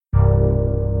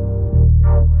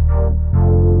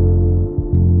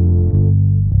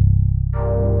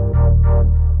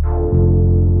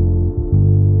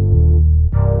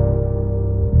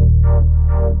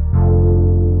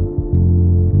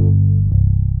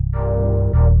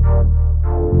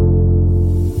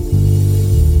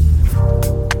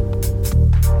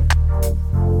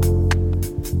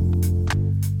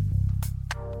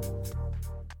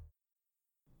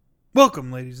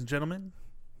Welcome, ladies and gentlemen,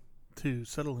 to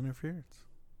Subtle Interference.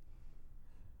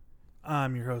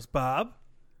 I'm your host, Bob.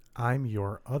 I'm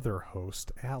your other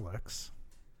host, Alex.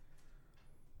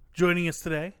 Joining us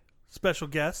today, special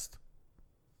guest,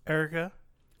 Erica.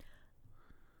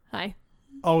 Hi.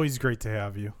 Always great to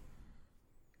have you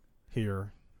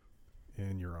here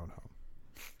in your own home.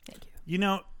 Thank you. You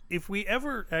know, if we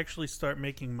ever actually start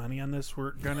making money on this,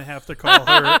 we're going to have to call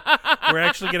her. We're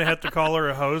actually going to have to call her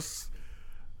a host.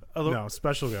 No,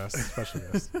 special guest. Special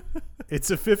guest. It's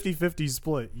a 50-50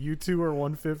 split. You two are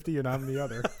 150 and I'm the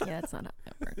other. Yeah, that's not how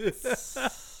that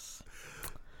works.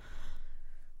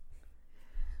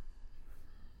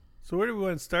 So where do we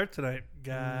want to start tonight,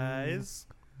 guys?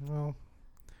 Well,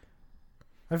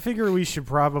 I figure we should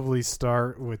probably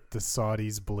start with the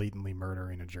Saudis blatantly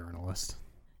murdering a journalist.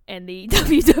 And the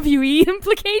WWE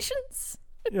implications?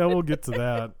 Yeah, we'll get to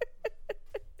that.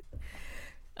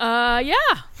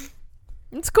 Yeah.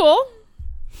 It's cool.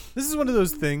 This is one of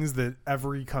those things that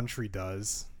every country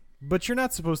does, but you're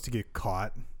not supposed to get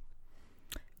caught.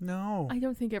 No. I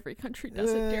don't think every country does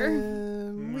it, dear.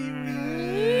 Everyone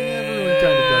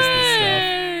kind of does this stuff.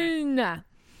 Nah.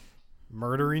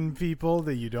 Murdering people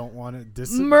that you don't want to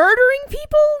Murdering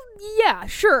people? Yeah,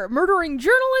 sure. Murdering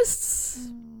journalists?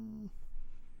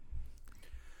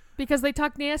 Because they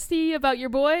talk nasty about your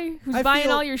boy who's buying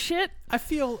all your shit? I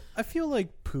feel like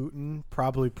Putin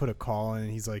probably put a call in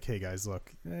and he's like, hey guys,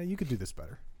 look, you could do this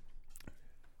better.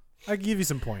 I can give you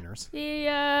some pointers.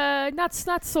 Yeah, not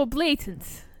so blatant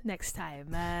next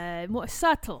time. More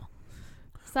subtle.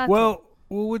 Well,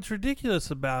 what's ridiculous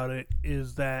about it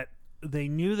is that they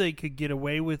knew they could get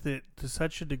away with it to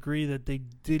such a degree that they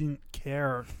didn't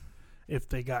care if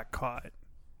they got caught.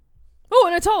 Oh,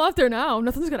 and it's all out there now.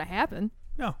 Nothing's going to happen.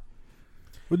 No.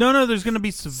 Well, no, there's going to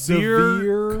be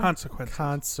severe consequences.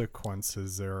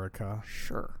 Consequences, Erica.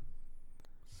 Sure.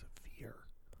 Severe.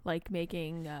 Like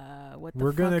making, what the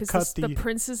We're fuck gonna is cut this, the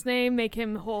prince's name? Make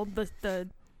him hold the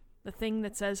thing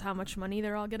that says how much money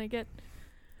they're all going to get?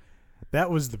 That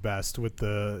was the best with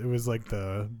it was like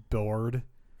the board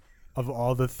of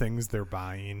all the things they're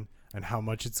buying and how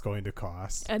much it's going to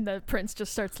cost. And the prince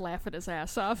just starts laughing his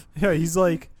ass off. Yeah, he's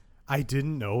like, I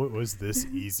didn't know it was this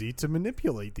easy to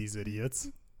manipulate these idiots.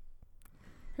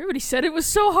 Everybody said it was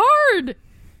so hard.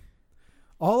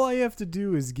 All I have to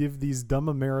do is give these dumb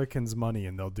Americans money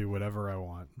and they'll do whatever I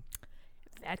want.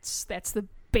 That's the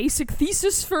basic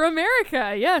thesis for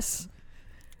America, yes.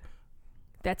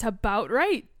 That's about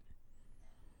right.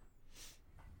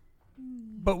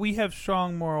 But we have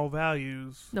strong moral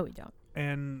values. No, we don't.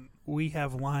 And we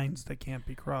have lines that can't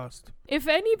be crossed. If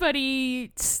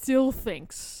anybody still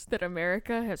thinks that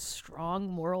America has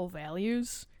strong moral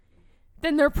values,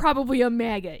 then they're probably a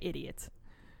MAGA idiot.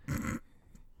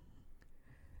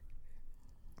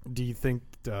 Do you think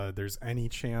there's any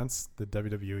chance the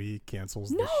WWE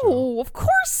cancels the show? No, of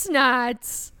course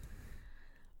not.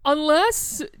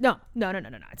 Unless no.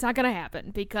 It's not gonna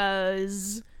happen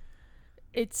because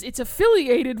it's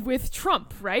affiliated with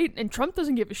Trump, right? And Trump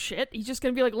doesn't give a shit. He's just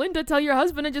gonna be like, Linda, tell your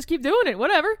husband and just keep doing it.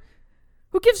 Whatever.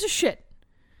 Who gives a shit?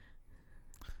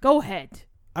 Go ahead.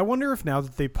 I wonder if now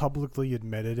that they publicly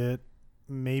admitted it,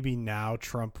 maybe now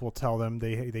Trump will tell them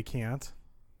they can't.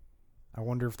 I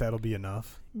wonder if that'll be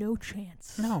enough. No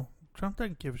chance. No, Trump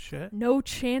doesn't give a shit. No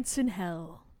chance in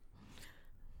hell.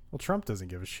 Well, Trump doesn't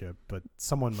give a shit, but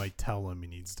someone might tell him he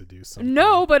needs to do something.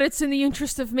 No, but it's in the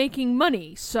interest of making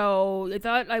money. So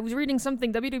I was reading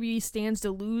something. WWE stands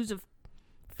to lose a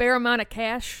fair amount of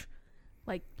cash,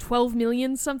 like $12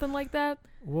 million, something like that.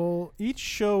 Well, each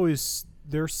show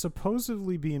they're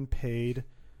supposedly being paid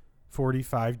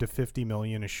 $45 to $50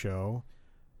 million a show,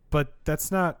 but that's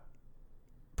not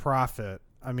profit.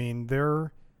 I mean,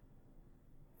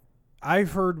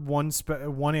 I've heard one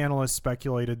analyst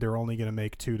speculated they're only going to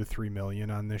make $2 to $3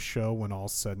 million on this show when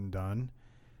all's said and done.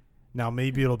 Now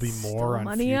maybe it'll be more on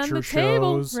money future on the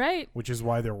shows, table, right? Which is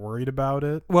why they're worried about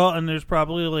it. Well, and there's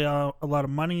probably a lot of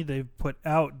money they've put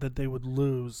out that they would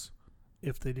lose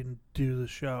if they didn't do the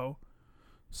show.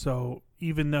 So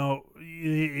even though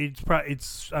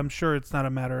I'm sure it's not a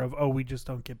matter of we just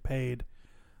don't get paid.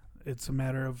 It's a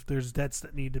matter of there's debts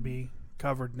that need to be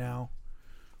covered now.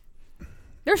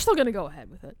 They're still going to go ahead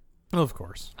with it. Of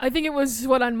course. I think it was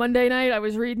on Monday night I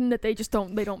was reading that they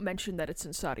don't mention that it's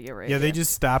in Saudi Arabia. Yeah, they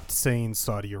just stopped saying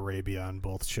Saudi Arabia on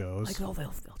both shows. Like,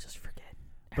 they'll just forget.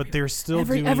 But they're still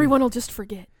everyone will just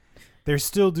forget. They're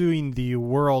still doing the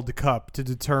World Cup to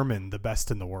determine the best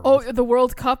in the world. Oh, the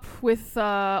World Cup with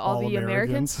all the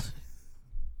Americans?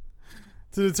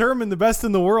 To determine the best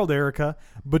in the world, Erica,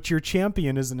 but your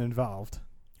champion isn't involved.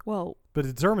 Well, but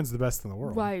it determines the best in the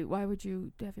world. Why would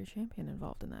you have your champion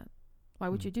involved in that? Why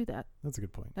would you do that? That's a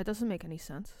good point. That doesn't make any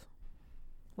sense.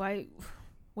 Why?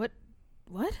 What?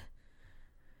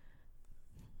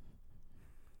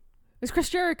 Is Chris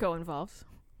Jericho involved?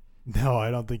 No,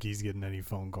 I don't think he's getting any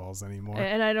phone calls anymore.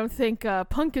 And I don't think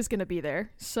Punk is going to be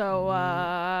there. So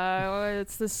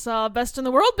it's this best in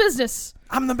the world business.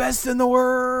 I'm the best in the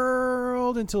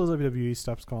world until WWE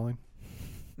stops calling.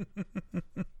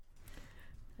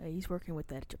 He's working with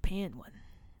that Japan one.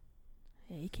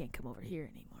 Yeah, he can't come over here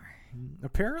anymore.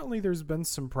 Apparently, there's been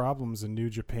some problems in New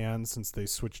Japan since they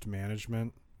switched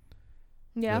management.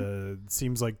 Yeah. It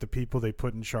seems like the people they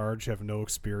put in charge have no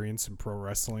experience in pro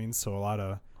wrestling, so a lot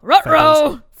of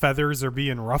feathers are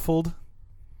being ruffled.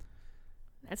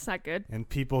 That's not good. And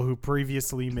people who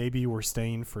previously maybe were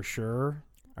staying for sure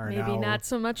are maybe now not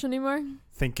so much anymore.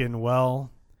 Thinking,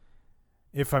 well,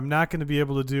 if I'm not going to be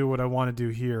able to do what I want to do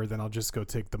here, then I'll just go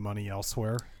take the money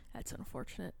elsewhere. That's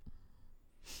unfortunate.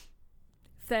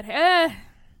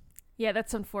 Yeah,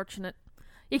 that's unfortunate.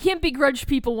 You can't begrudge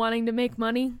people wanting to make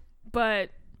money,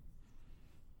 but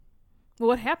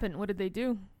what happened? What did they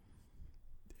do?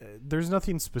 There's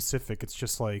nothing specific. It's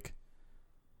just like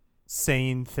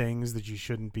saying things that you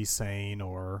shouldn't be saying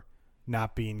or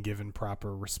not being given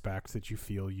proper respect that you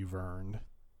feel you've earned.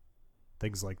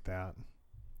 Things like that.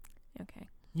 Okay.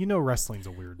 You know wrestling's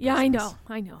a weird business.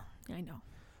 I know.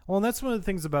 Well, and that's one of the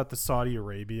things about the Saudi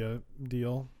Arabia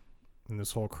deal and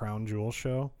this whole Crown Jewel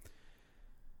show.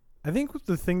 I think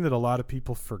the thing that a lot of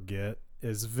people forget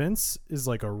is Vince is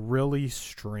like a really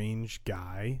strange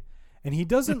guy, and he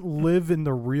doesn't live in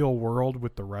the real world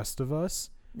with the rest of us.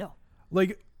 No.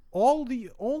 Like, all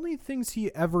the only things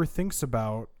he ever thinks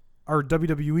about are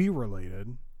WWE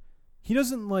related. He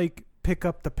doesn't like pick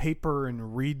up the paper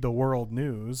and read the world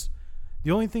news.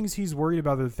 The only things he's worried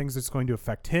about are the things that's going to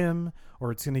affect him,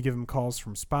 or it's going to give him calls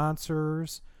from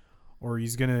sponsors, or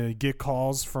he's going to get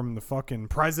calls from the fucking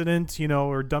president,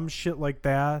 or dumb shit like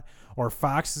that. Or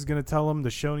Fox is going to tell him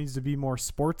the show needs to be more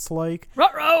sports-like.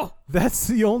 Ruh-roh! That's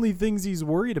the only things he's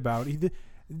worried about.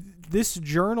 This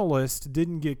journalist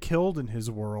didn't get killed in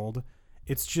his world.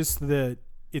 It's just that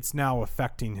it's now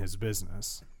affecting his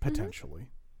business, potentially.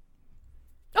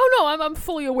 Mm-hmm. Oh, no, I'm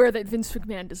fully aware that Vince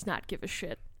McMahon does not give a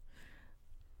shit.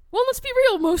 Well, let's be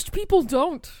real. Most people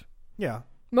don't. Yeah.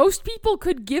 Most people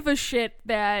could give a shit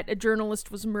that a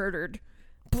journalist was murdered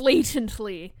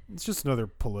blatantly. It's just another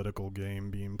political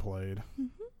game being played.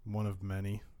 Mm-hmm. One of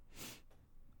many.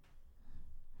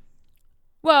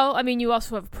 Well, I mean, you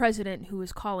also have a president who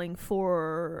is calling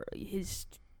for his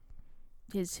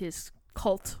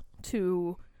cult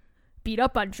to beat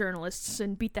up on journalists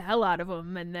and beat the hell out of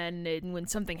them, and then when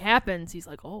something happens, he's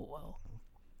like, oh, well,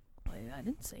 I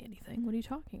didn't say anything. What are you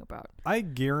talking about? I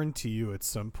guarantee you at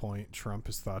some point Trump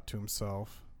has thought to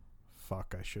himself,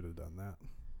 fuck, I should have done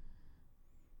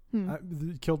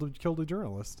that. Killed a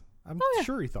journalist. I'm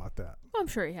sure he thought that. I'm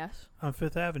sure he has. On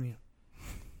Fifth Avenue.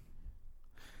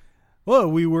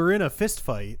 Well, we were in a fist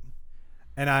fight,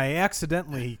 and I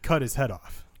accidentally cut his head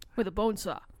off. With a bone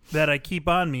saw. That I keep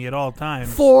on me at all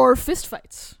times. For fist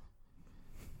fights.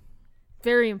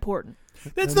 Very important.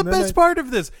 That's the best part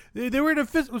of this. They were in a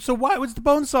fist. So why was the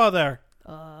bone saw there?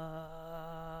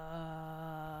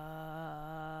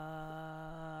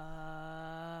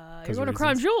 You're going to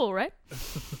Crown Jewel, right?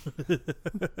 You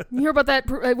hear about that?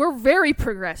 We're very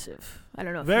progressive. I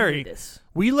don't know if you know this.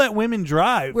 We let women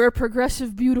drive. We're a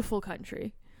progressive, beautiful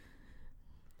country.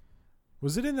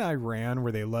 Was it in Iran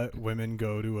where they let women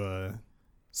go to a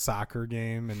soccer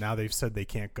game, and now they've said they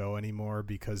can't go anymore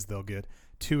because they'll get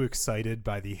too excited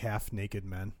by the half-naked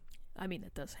men? I mean,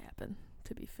 it does happen,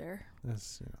 to be fair.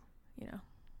 That's,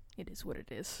 it is what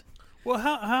it is. Well,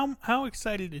 how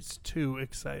excited is too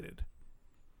excited?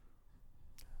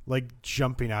 Like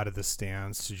jumping out of the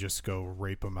stands to just go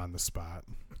rape them on the spot.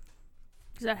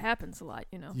 Because that happens a lot,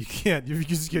 You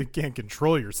just can't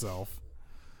control yourself.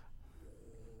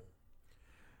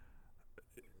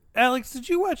 Alex, did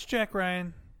you watch Jack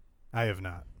Ryan? I have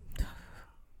not.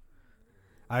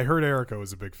 I heard Erica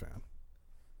was a big fan.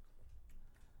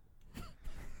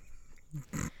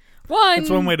 That's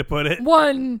one way to put it.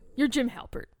 You're Jim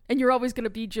Halpert, and you're always going to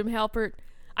be Jim Halpert.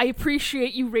 I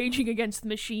appreciate you raging against the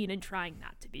machine and trying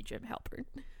not to be Jim Halpert,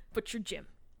 but you're Jim.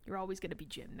 You're always going to be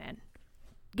Jim, man.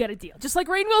 Get a deal. Just like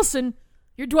Rainn Wilson,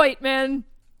 you're Dwight, man.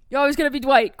 You're always going to be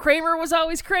Dwight. Kramer was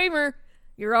always Kramer.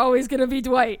 You're always going to be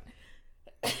Dwight.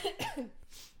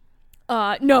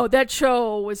 No, that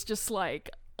show was just like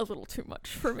a little too much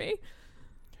for me.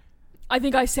 I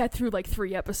think I sat through like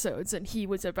 3 episodes and he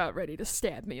was about ready to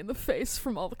stab me in the face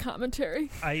from all the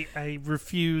commentary. I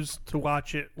refused to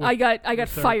watch it. I got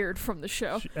fired from the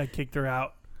show. I kicked her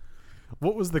out.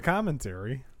 What was the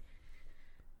commentary?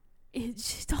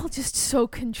 it's just all just so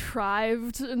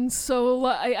contrived and so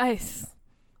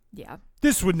yeah.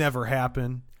 This would never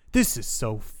happen. This is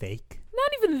so fake.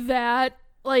 Not even that.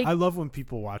 Like, I love when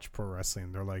people watch pro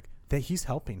wrestling. They're like, that he's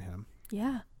helping him.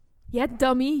 yeah,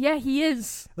 dummy. Yeah, he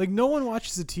is. Like, no one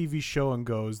watches a TV show and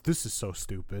goes, this is so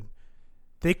stupid.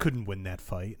 They couldn't win that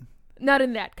fight. Not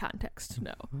in that context,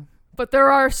 no. But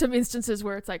there are some instances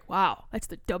where it's like, wow, that's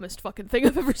the dumbest fucking thing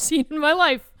I've ever seen in my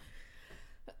life.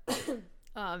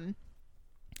 No,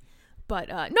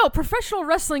 professional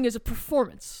wrestling is a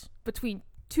performance between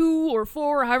 2 or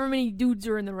 4 or however many dudes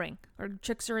are in the ring or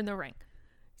chicks are in the ring.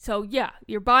 So yeah,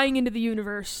 you're buying into the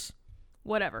universe,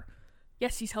 whatever.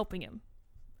 Yes, he's helping him.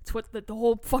 It's what the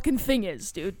whole fucking thing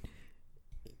is, dude.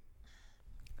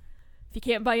 If you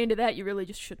can't buy into that, you really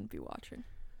just shouldn't be watching.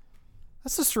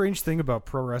 That's the strange thing about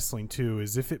pro wrestling, too,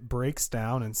 is if it breaks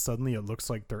down and suddenly it looks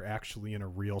like they're actually in a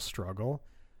real struggle,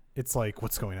 it's like,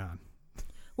 what's going on?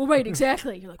 Well, right,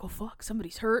 exactly. You're like, oh, fuck,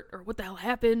 somebody's hurt, or what the hell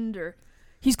happened, or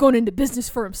he's going into business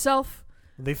for himself.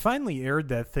 They finally aired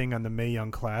that thing on the Mae Young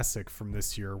Classic from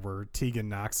this year where Tegan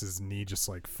Knox's knee just,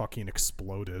 like, fucking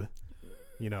exploded.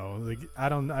 You know, like,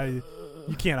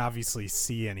 you can't obviously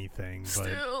see anything, but,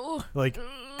 Still. like,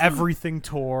 everything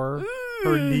tore.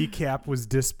 Her kneecap was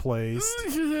displaced.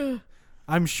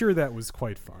 I'm sure that was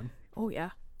quite fun. Oh,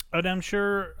 yeah. And I'm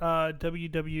sure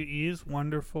WWE's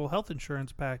wonderful health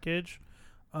insurance package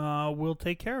will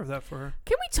take care of that for her.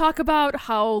 Can we talk about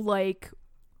how, like,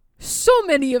 so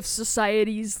many of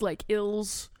society's, like,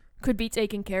 ills could be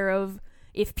taken care of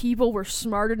if people were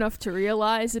smart enough to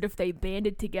realize that if they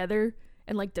banded together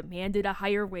and, like, demanded a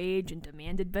higher wage and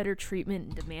demanded better treatment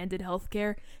and demanded health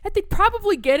care, that they'd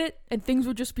probably get it and things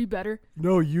would just be better?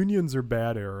 No, unions are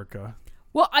bad, Erica.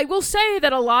 Well, I will say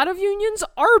that a lot of unions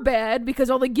are bad because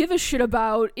all they give a shit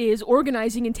about is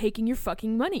organizing and taking your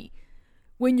fucking money.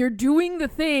 When you're doing the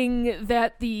thing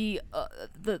that the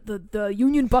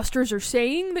union busters are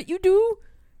saying that you do,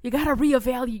 you gotta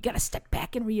reevaluate. You gotta step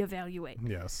back and reevaluate.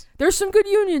 Yes. There's some good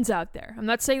unions out there. I'm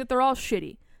not saying that they're all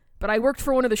shitty, but I worked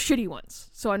for one of the shitty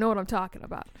ones, so I know what I'm talking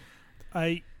about.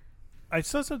 I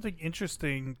saw something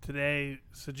interesting today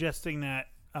suggesting that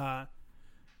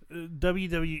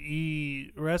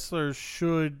WWE wrestlers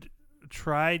should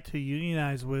try to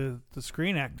unionize with the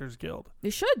Screen Actors Guild.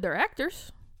 They should. They're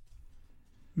actors.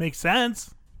 Makes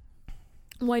sense.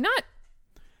 Why not?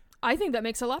 I think that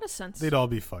makes a lot of sense. They'd all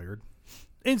be fired.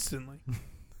 Instantly.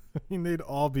 I mean, they'd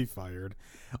all be fired.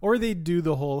 Or they'd do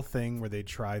the whole thing where they'd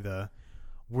try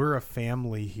we're a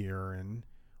family here and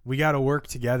we got to work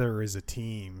together as a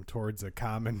team towards a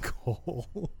common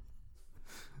goal.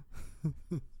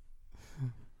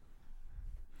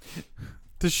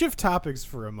 To shift topics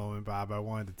for a moment, Bob, I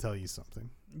wanted to tell you something.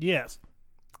 Yes.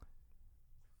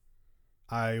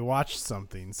 I watched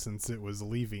something since it was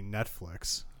leaving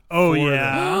Netflix. Oh, for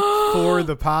yeah. for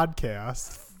the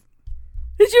podcast.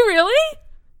 Did you really?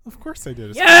 Of course I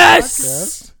did. It's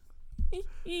Yes!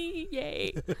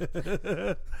 Yay.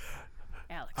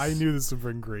 Alex. I knew this would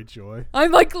bring great joy.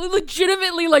 I'm like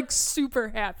legitimately like super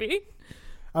happy.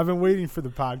 I've been waiting for the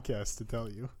podcast to tell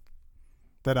you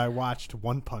that I watched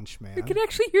One Punch Man. You can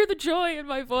actually hear the joy in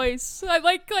my voice. I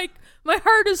like my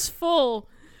heart is full.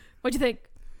 What'd you think?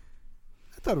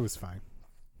 I thought it was fine.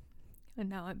 And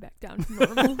now I'm back down to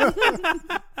normal.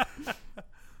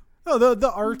 No,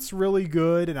 the art's really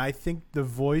good, and I think the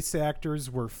voice actors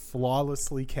were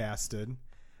flawlessly casted.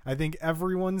 I think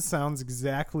everyone sounds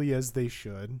exactly as they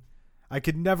should. I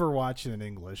could never watch it in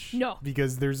English. No.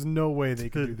 Because there's no way they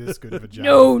could do this good of a job.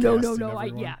 No. of casting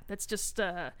everyone. Yeah, that's just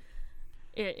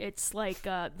it's like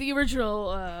the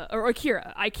original or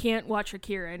Akira. I can't watch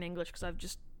Akira in English because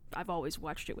I've always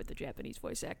watched it with the Japanese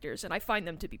voice actors, and I find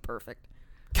them to be perfect.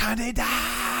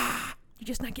 Kaneda! You're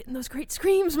just not getting those great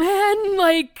screams, man.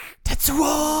 Like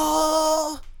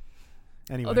Tetsuo!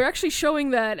 Anyway. Oh, they're actually showing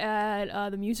that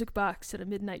at the Music Box at a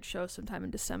midnight show sometime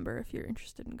in December. If you're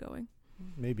interested in going,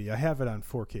 maybe I have it on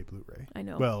 4K Blu-ray. I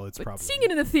know. Well, it's but probably seeing it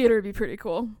in the theater would be pretty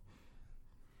cool,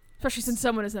 especially since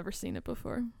someone has never seen it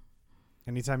before.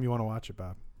 Anytime you want to watch it,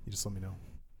 Bob, you just let me know.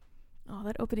 Oh,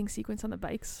 that opening sequence on the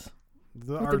bikes With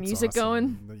the music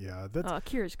awesome. going. Yeah, that's.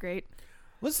 Kira's great.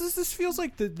 This feels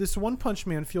like this One Punch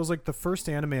Man feels like the first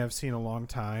anime I've seen in a long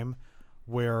time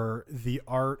where the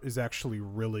art is actually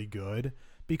really good.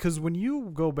 Because when you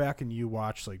go back and you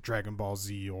watch like Dragon Ball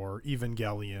Z or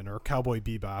Evangelion or Cowboy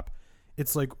Bebop,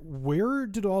 it's like, where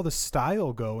did all the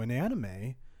style go in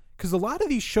anime? Because a lot of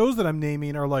these shows that I'm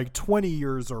naming are like 20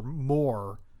 years or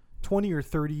more, 20 or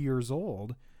 30 years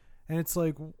old. And it's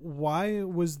like, why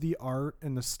was the art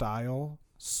and the style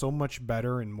so much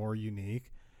better and more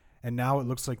unique? and now it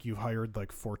looks like you've hired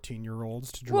like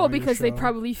 14-year-olds to draw Well, your because they show.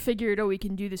 probably figured, because they your probably figured, we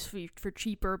can do this for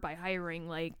cheaper by hiring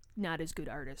like not as good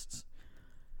artists.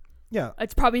 Yeah.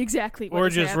 That's probably exactly what Or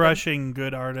has just happened. rushing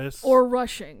good artists. Or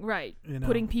rushing, right? You know.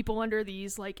 Putting people under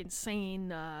these like insane.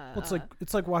 Well,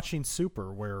 it's like watching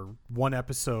Super, where one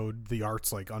episode the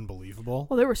art's like unbelievable.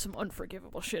 Well, there was some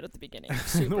unforgivable shit at the beginning of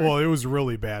Super. Well, it was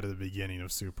really bad at the beginning of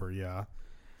Super, yeah.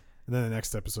 And then the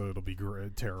next episode it'll be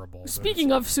terrible.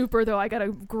 Speaking of Super, though, I got a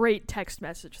great text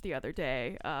message the other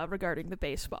day regarding the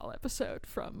baseball episode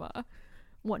from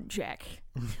one Jack.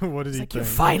 What did He's he like, think? you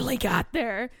finally got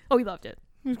there. Oh, he loved it.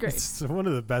 It was great. It's one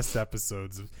of the best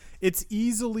episodes. It's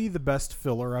easily the best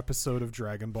filler episode of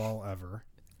Dragon Ball ever.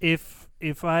 If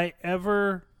I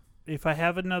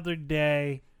have another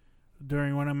day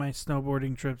during one of my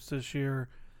snowboarding trips this year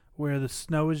where the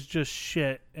snow is just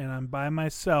shit and I'm by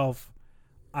myself,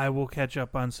 I will catch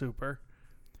up on Super.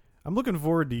 I'm looking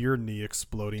forward to your knee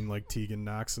exploding like Tegan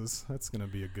Knox's. That's gonna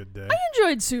be a good day. I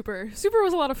enjoyed Super. Super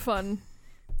was a lot of fun.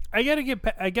 I gotta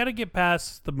get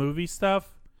past the movie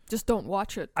stuff. Just don't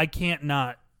watch it. I can't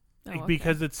not Oh,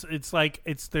 because there's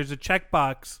a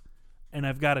checkbox, and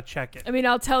I've got to check it. I mean,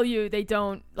 I'll tell you, they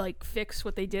don't like fix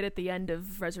what they did at the end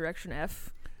of Resurrection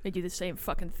F. They do the same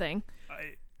fucking thing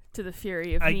to the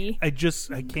fury of me. I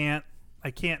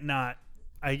can't not.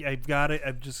 I've got it.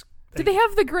 Did they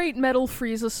have the great Metal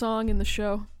Frieza song in the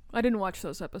show? I didn't watch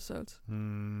those episodes.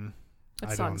 That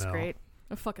I song's don't know. great.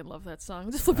 I fucking love that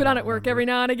song. Just flip it on at work every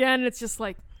now and again, and it's just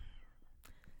like,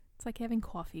 it's like having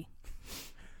coffee.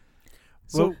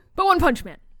 So But One Punch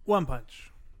Man. One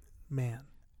Punch Man.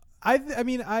 I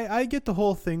mean I get the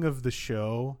whole thing of the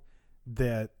show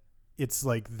that it's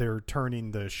like they're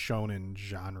turning the shonen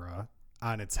genre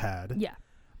on its head. Yeah.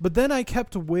 But then I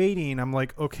kept waiting. I'm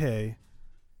like, okay,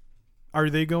 are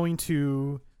they going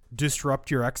to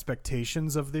disrupt your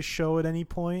expectations of this show at any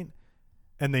point?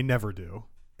 And they never do.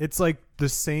 It's like the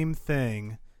same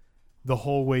thing the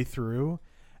whole way through.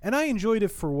 And I enjoyed it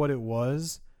for what it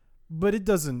was, but it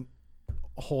doesn't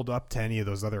hold up to any of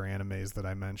those other animes that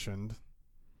I mentioned.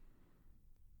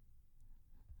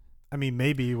 I mean,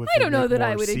 maybe with I don't know that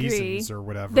I would agree. seasons or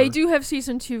whatever. They do have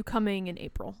season 2 coming in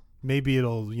April. Maybe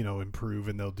it'll, improve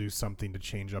and they'll do something to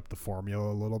change up the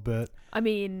formula a little bit. I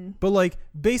mean, But like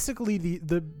basically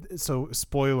so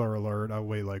spoiler alert, I'll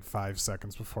wait like 5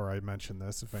 seconds before I mention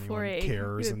this if anyone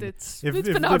cares. And it's if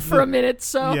been out for a minute,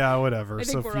 so yeah, whatever. I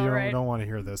So think if we're you all right. don't want to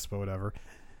hear this, but whatever.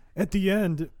 At the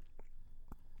end,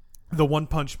 the One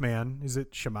Punch Man, is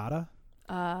it Shimada?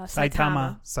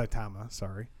 Saitama. Saitama,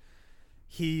 sorry.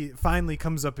 He finally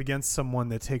comes up against someone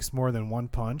that takes more than one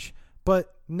punch,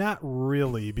 but not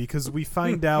really, because we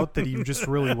find out that he just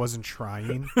really wasn't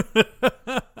trying.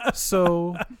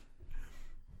 So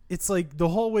it's like the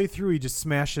whole way through he just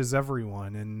smashes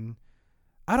everyone, and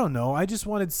I don't know, I just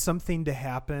wanted something to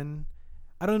happen.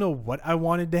 I don't know what I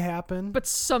wanted to happen. But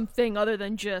something other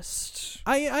than just...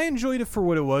 I enjoyed it for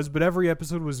what it was, but every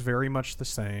episode was very much the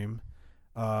same.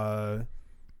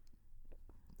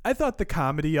 I thought the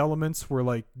comedy elements were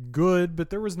like good, but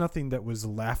there was nothing that was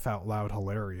laugh out loud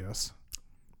hilarious.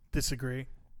 Disagree.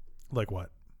 Like what?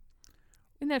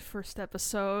 In that first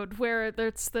episode where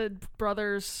it's the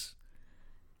brothers,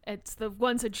 it's the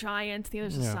one's a giant, the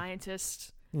other's a Yeah.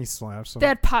 scientist. He slaps him.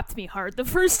 That popped me hard the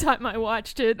first time I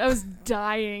watched it. I was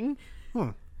dying.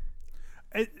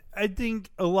 I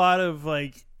think a lot of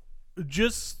like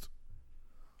just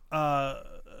the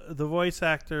voice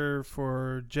actor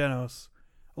for Genos,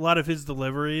 a lot of his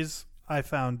deliveries I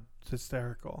found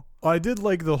hysterical. I did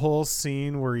like the whole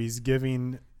scene where he's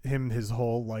giving him his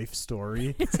whole life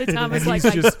story. So Thomas And like,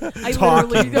 he's just I talking,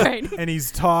 literally, right. and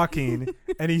he's talking,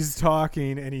 and he's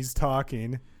talking, and he's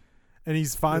talking, and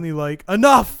he's finally like,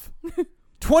 enough!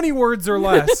 20 words or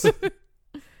less.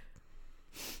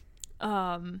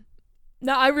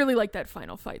 No, I really like that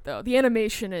final fight though. The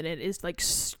animation in it is like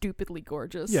stupidly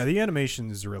gorgeous. Yeah, the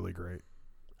animation is really great.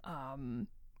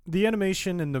 The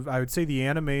animation and I would say the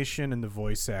animation and the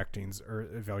voice acting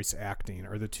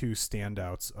are the two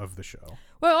standouts of the show.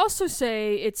 Well, I also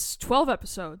say it's 12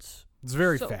 episodes. It's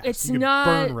very So fast. it's you can not-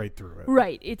 burn right through it.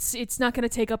 Right. It's not going to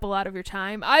take up a lot of your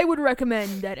time. I would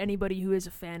recommend that anybody who is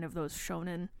a fan of those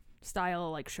shonen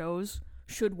style like shows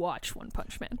should watch One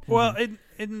Punch Man. Well,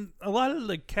 and a lot of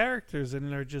the characters in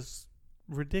it are just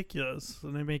ridiculous,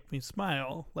 and they make me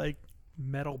smile. Like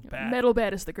Metal Bat, Metal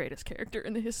Bat is the greatest character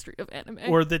in the history of anime.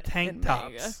 or the tank and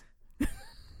manga. tops.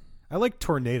 I like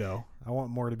Tornado. I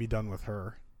want more to be done with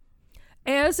her.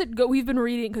 We've been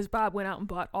reading because Bob went out and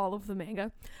bought all of the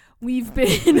manga. We've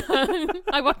been.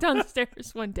 I walked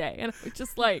downstairs one day and I was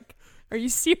just like, "Are you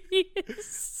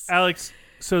serious?" Alex,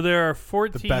 So there are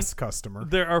 14. The best customer.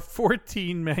 There are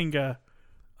 14 manga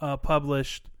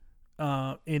published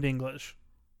in English.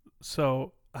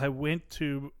 So I went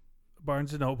to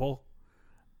Barnes & Noble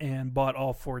and bought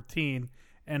all 14.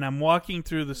 And I'm walking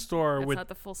through the store That's with... not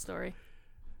the full story.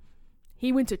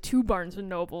 He went to 2 Barnes &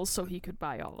 Nobles so he could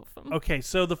buy all of them. Okay,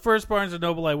 so the first Barnes &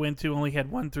 Noble I went to only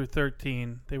had 1 through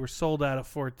 13. They were sold out of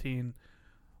 14.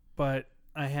 But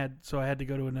I had to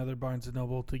go to another Barnes &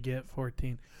 Noble to get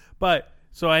 14. But...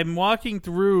 So I'm walking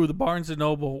through the Barnes &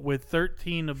 Noble with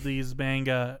 13 of these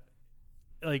manga,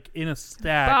 like, in a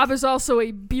stack. Bob is also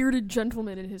a bearded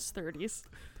gentleman in his 30s.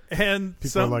 And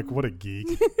People are like, what a geek.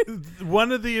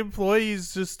 one of the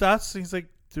employees just stops and he's like,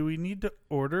 do we need to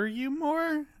order you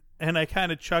more? And I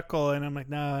kind of chuckle and I'm like,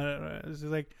 no. He's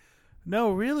like,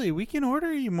 no, really, we can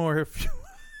order you more if you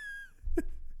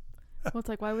Well, it's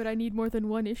like, why would I need more than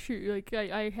one issue? Like,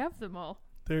 I have them all.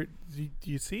 Do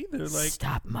you see? They're like,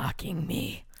 stop mocking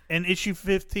me. And issue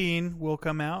 15 will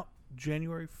come out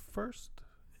January 1st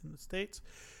in the States.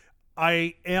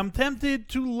 I am tempted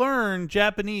to learn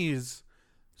Japanese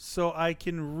so I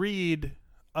can read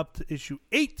up to issue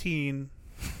 18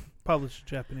 published in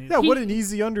Japanese. Yeah, what an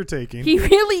easy undertaking. He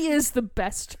really is the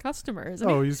best customer, isn't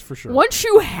he? Oh, he's for sure. Once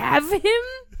you have him,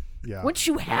 Yeah.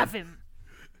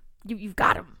 you've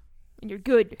got him. And you're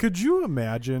good. Could you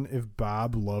imagine if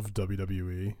Bob loved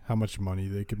WWE, how much money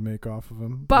they could make off of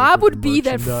him? Bob with would be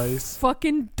that merchandise?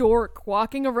 fucking dork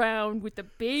walking around with the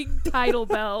big title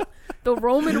belt, the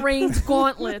Roman Reigns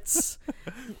gauntlets,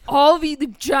 all the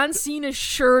John Cena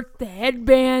shirt, the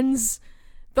headbands.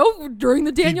 Though during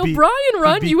the Daniel be- Bryan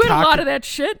run, be you had a lot cocking- of that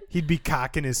shit. He'd be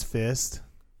cocking his fist.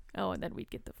 Oh, and then we'd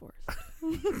get divorced.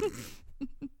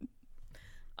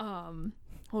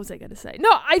 What was I going to say? No,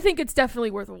 I think it's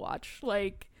definitely worth a watch.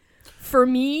 Like, for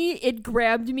me, it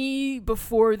grabbed me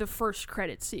before the first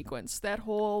credit sequence. That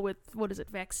whole with, what is it,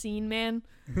 Vaccine Man?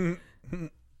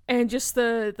 And just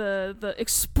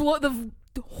the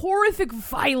horrific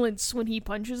violence when he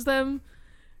punches them.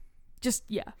 Just,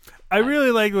 yeah. I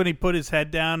really like when he put his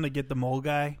head down to get the mole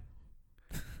guy.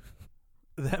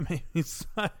 That made me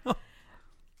smile.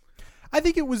 I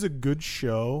think it was a good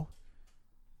show.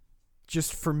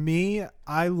 Just for me,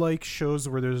 I like shows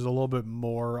where there's a little bit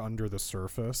more under the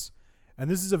surface. And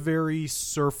this is a very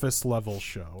surface level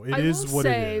show. It is what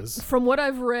it is. From what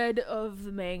I've read of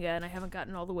the manga, and I haven't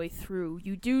gotten all the way through,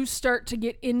 you do start to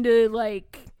get into,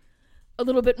 like, a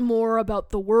little bit more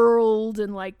about the world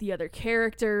and, like, the other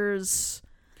characters.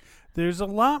 There's a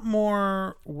lot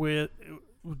more with,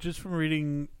 just from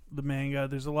reading the manga,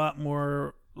 there's a lot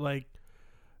more, like,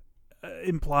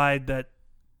 implied that,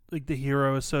 like, the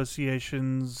hero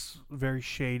association's very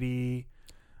shady.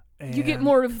 And, you get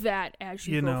more of that as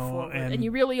you go know, forward. and- And you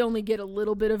really only get a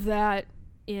little bit of that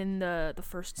in the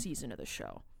first season of the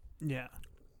show. Yeah.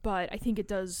 But I think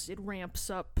it ramps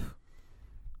up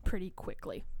pretty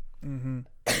quickly. Mm-hmm.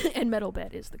 And Metal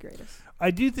Bed is the greatest. I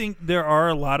do think there are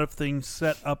a lot of things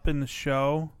set up in the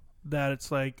show that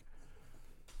it's like,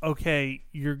 okay,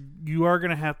 you are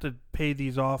going to have to pay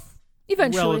these off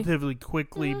Eventually. relatively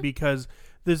quickly because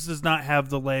this does not have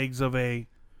the legs of a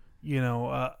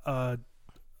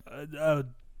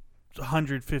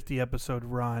 150 episode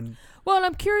run. Well, and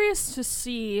I'm curious to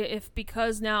see if,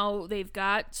 because now they've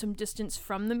got some distance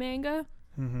from the manga,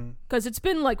 because it's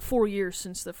been like 4 years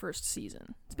since the first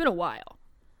season. It's been a while.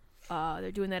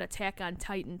 They're doing that Attack on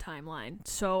Titan timeline.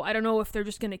 So I don't know if they're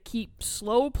just going to keep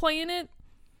slow playing it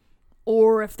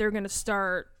or if they're going to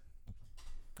start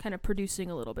kind of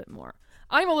producing a little bit more.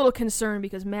 I'm a little concerned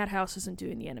because Madhouse isn't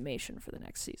doing the animation for the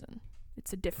next season.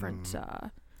 It's a different...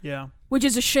 Yeah. which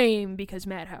is a shame because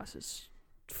Madhouse is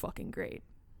fucking great.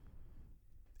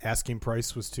 Asking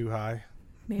price was too high.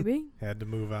 Maybe. Had to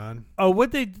move on. Oh,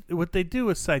 what they do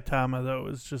with Saitama though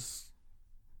is just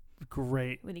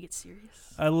great. When he gets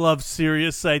serious. I love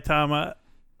serious Saitama.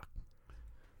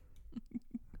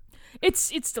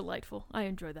 It's delightful. I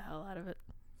enjoy the hell out of it.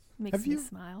 Makes Have me you-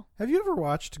 smile. Have you ever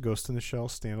watched Ghost in the Shell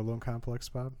standalone complex,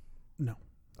 Bob? No.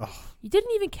 Oh, You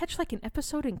didn't even catch like an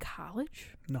episode in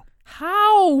college? No.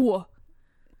 How?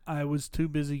 I was too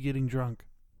busy getting drunk.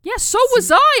 Yeah, so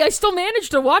was I. I still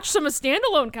managed to watch some of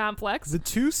Standalone Complex. the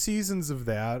 2 seasons of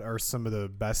that are some of the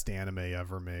best anime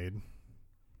ever made.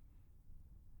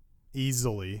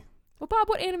 Easily. Well, Bob,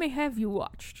 what anime have you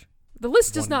watched? The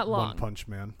list is not long. One Punch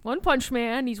Man. One Punch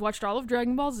Man. He's watched all of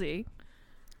Dragon Ball Z.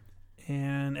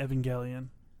 And Evangelion.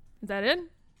 Is that it?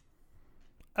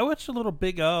 I watched a little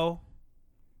Big O.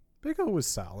 Big O was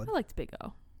solid. I liked Big O.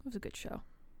 It was a good show.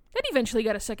 It eventually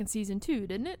got a second season too,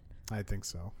 didn't it? I think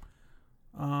so.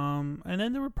 And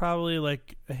then there were probably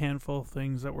like a handful of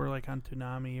things that were like on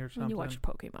Toonami or And something. you watched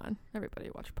Pokemon. Everybody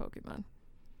watched Pokemon.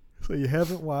 So you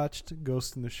haven't watched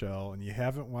Ghost in the Shell, and you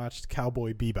haven't watched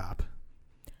Cowboy Bebop.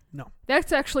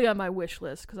 That's actually on my wish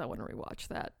list because I want to rewatch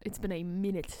that. It's been a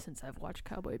minute since I've watched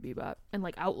Cowboy Bebop and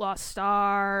like Outlaw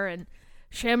Star and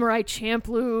Samurai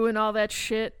Champloo and all that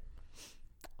shit.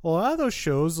 Well, a lot of those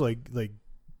shows, like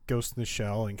Ghost in the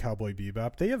Shell and Cowboy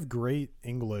Bebop, they have great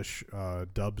English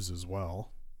dubs as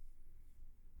well.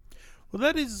 Well,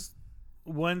 that is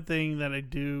one thing that I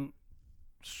do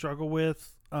struggle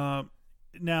with.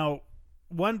 Now,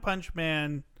 One Punch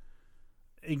Man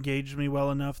engaged me well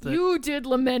enough that You did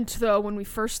lament though when we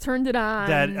first turned it on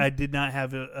that I did not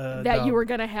have a that dub. you were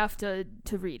gonna have to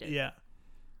read it. Yeah.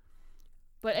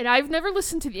 And I've never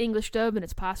listened to the English dub, and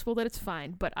it's possible that it's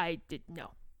fine, but I did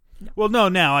no. Well, no,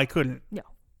 now I couldn't. No,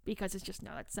 because it's just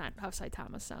no. That's not how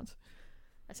Saitama sounds.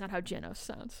 That's not how Genos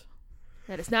sounds.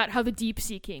 That is not how the Deep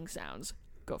Sea King sounds.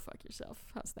 Go fuck yourself.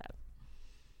 How's that?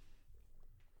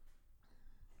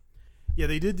 Yeah,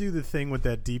 they did do the thing with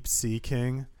that Deep Sea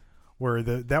King, where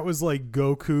that was like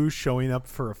Goku showing up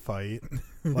for a fight.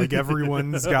 Like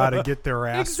everyone's got to get their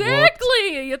ass whooped.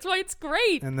 Exactly. That's why it's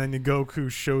great. And then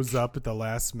Goku shows up at the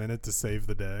last minute to save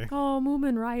the day. Oh,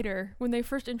 Moomin Rider. When they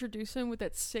first introduce him with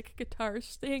that sick guitar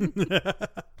sting.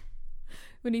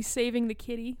 When he's saving the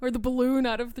kitty or the balloon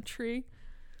out of the tree.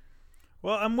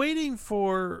 Well, I'm waiting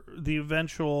for the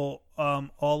eventual.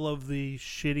 All of the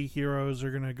shitty heroes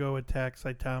are gonna go attack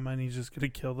Saitama, and he's just gonna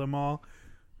kill them all.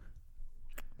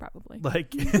 Probably.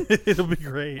 Like it'll be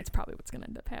great. That's probably what's going to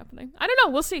end up happening. I don't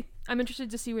know. We'll see. I'm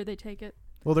interested to see where they take it.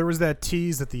 Well, there was that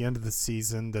tease at the end of the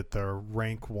season that the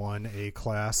rank 1 A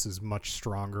class is much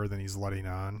stronger than he's letting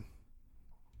on.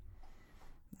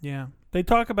 Yeah, they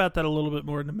talk about that a little bit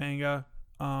more in the manga,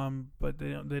 but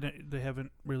they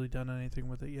haven't really done anything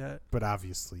with it yet. But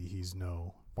obviously, he's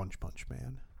no Punch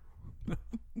Man.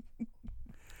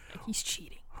 He's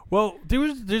cheating. Well,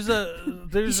 there's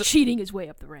He's cheating his way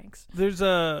up the ranks. There's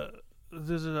a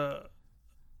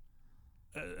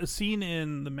scene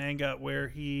in the manga where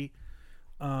he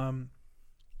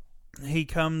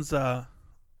comes to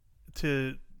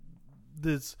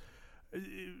this.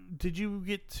 Did you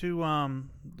get to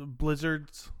the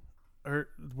Blizzards or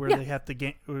where Yeah. they have to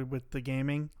game with the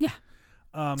gaming? Yeah.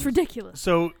 It's ridiculous.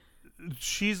 So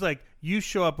she's like, "You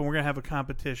show up and we're gonna have a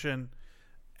competition,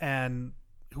 and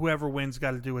whoever wins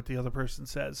got to do what the other person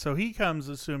says." So he comes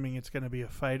assuming it's going to be a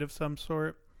fight of some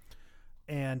sort,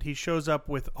 and he shows up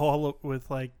with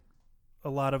like a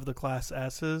lot of the class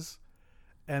S's,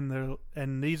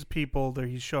 and these people that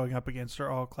he's showing up against are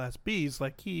all class B's,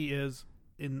 like he is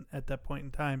at that point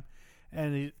in time,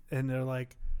 and they're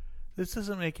like, "This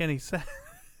doesn't make any sense."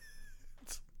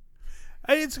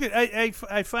 It's good. I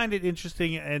find it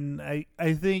interesting, and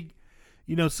I think,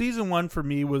 season 1 for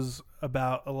me was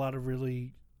about a lot of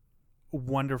really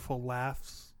wonderful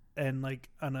laughs and like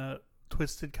on a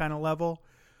twisted kind of level,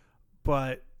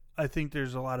 but I think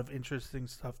there's a lot of interesting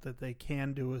stuff that they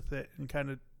can do with it and kind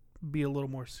of be a little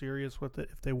more serious with it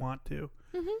if they want to.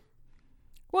 Mm-hmm.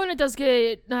 Well, and it does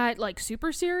get not like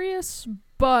super serious,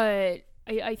 but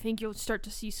I think you'll start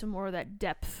to see some more of that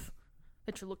depth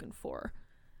that you're looking for.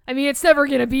 I mean, it's never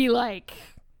gonna be like,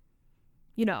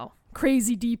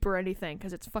 crazy deep or anything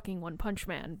because it's fucking One Punch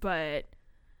Man, but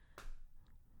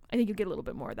I think you'll get a little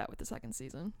bit more of that with the second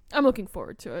season. I'm looking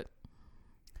forward to it.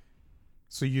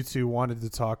 So you two wanted to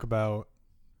talk about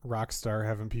Rockstar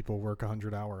having people work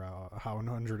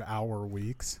 100-hour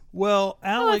weeks. Well,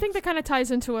 Alex, Well, I think that kind of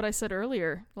ties into what I said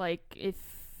earlier. Like, if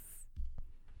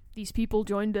these people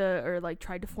joined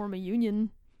tried to form a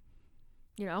union,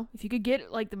 if you could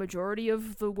get like the majority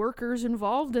of the workers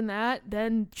involved in that,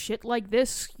 then shit like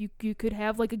this, you could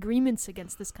have like agreements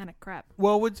against this kind of crap.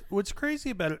 well, what's crazy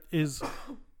about it is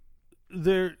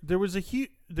there was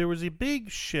a big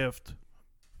shift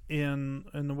in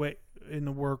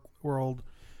the work world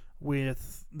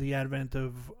with the advent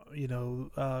of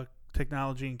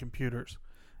technology and computers,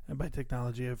 and by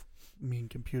technology I mean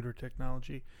computer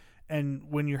technology,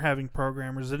 and when you're having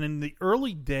programmers, and in the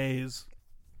early days,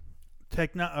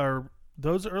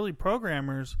 those early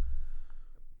programmers,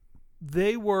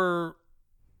 they were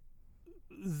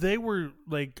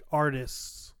like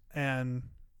artists, and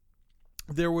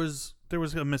there was a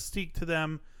mystique to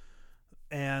them,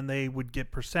 and they would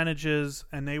get percentages,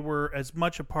 and they were as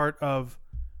much a part of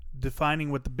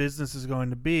defining what the business is going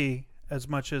to be as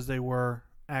much as they were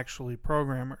actually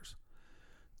programmers.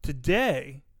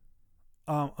 Today,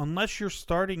 unless you're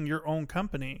starting your own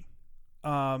company,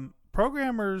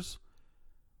 programmers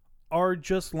are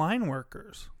just line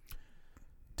workers.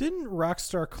 Didn't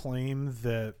Rockstar claim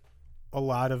that a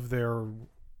lot of their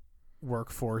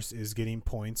workforce is getting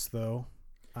points though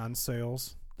on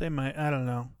sales. They might. I don't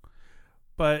know.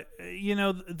 But,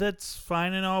 that's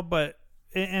fine and all. But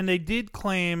and they did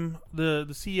claim, the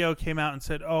CEO came out and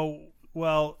said, oh,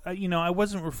 well, I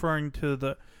wasn't referring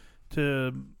to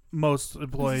most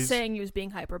employees. He's saying he was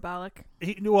being hyperbolic.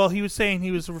 He was saying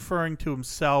he was referring to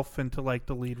himself and to like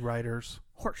the lead writers.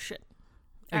 Horseshit.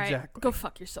 All Exactly. right, go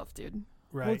fuck yourself, dude.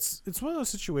 Right. Well, it's one of those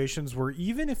situations where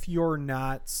even if you're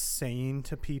not saying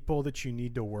to people that you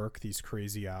need to work these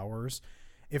crazy hours,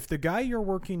 if the guy you're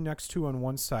working next to on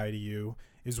one side of you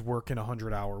is working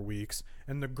 100-hour weeks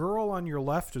and the girl on your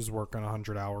left is working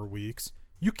 100-hour weeks,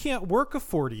 you can't work a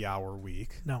 40-hour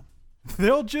week. No.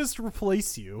 They'll just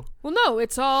replace you. Well, no,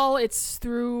 it's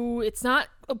not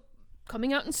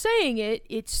coming out and saying it.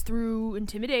 It's through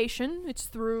intimidation. It's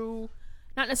through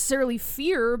not necessarily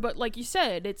fear, but like you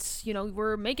said, it's,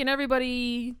 we're making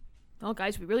everybody, oh,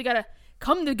 guys, we really got to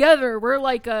come together. We're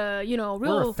like We're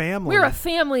a family. We're a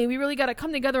family. We really got to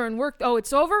come together and work. Oh,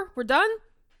 it's over? We're done?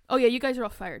 Oh, yeah, you guys are all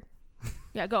fired.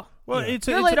 Yeah, go. Well, Yeah.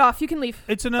 You're laid off. You can leave.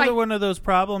 It's another Bye. one of those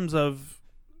problems of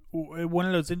one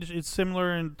of those. It's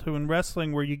similar to in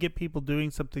wrestling where you get people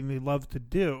doing something they love to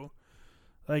do,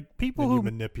 like people And who you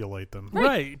manipulate them.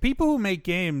 right. People who make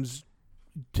games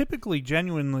typically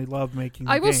genuinely love making.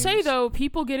 I will games. say, though,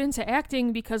 people get into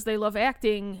acting because they love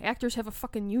acting. Actors have a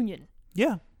fucking union.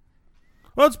 Yeah.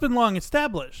 Well, it's been long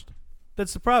established.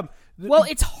 That's the problem. Well,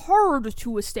 it's hard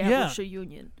to establish Yeah. a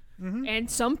union. Mhm.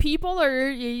 And some people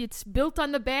it's built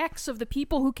on the backs of the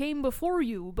people who came before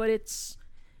you, but it's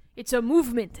a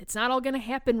movement. It's not all going to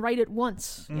happen right at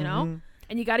once, you know? Mhm.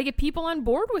 And you got to get people on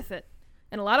board with it.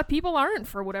 And a lot of people aren't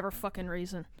for whatever fucking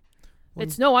reason.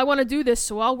 It's, no, I want to do this,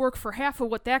 so I'll work for half of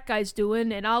what that guy's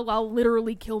doing, and I'll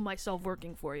literally kill myself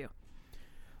working for you.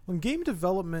 When game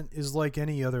development is like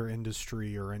any other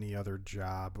industry or any other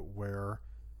job where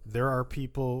there are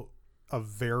people of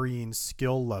varying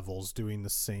skill levels doing the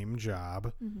same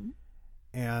job. Mm-hmm.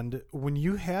 And when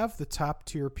you have the top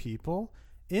tier people,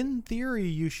 in theory,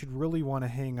 you should really want to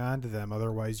hang on to them.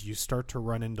 Otherwise, you start to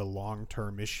run into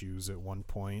long-term issues at one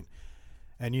point.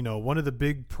 And, one of the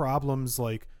big problems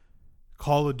like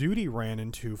Call of Duty ran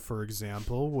into, for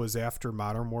example, was after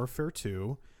Modern Warfare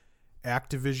 2,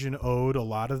 Activision owed a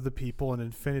lot of the people in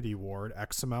Infinity Ward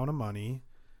X amount of money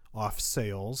off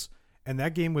sales, and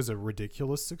that game was a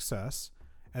ridiculous success,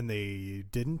 and they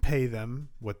didn't pay them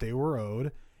what they were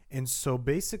owed. And so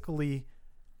basically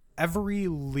every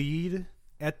lead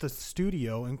at the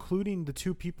studio, including the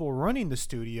two people running the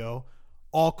studio,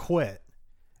 all quit,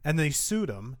 and they sued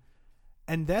them.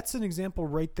 And that's an example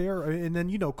right there. And then,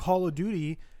 Call of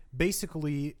Duty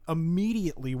basically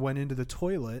immediately went into the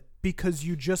toilet because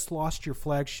you just lost your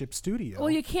flagship studio. Well,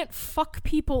 you can't fuck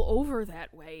people over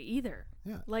that way either.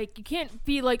 Yeah. Like, you can't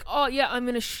be like, oh, yeah, I'm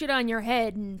going to shit on your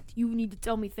head and you need to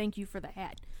tell me thank you for the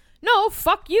hat. No,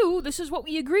 fuck you. This is what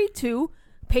we agreed to.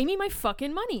 Pay me my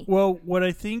fucking money. Well,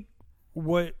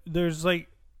 there's like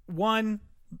one,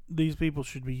 these people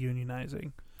should be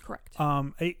unionizing. Correct.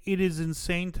 It is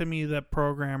insane to me that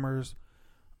programmers,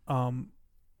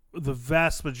 the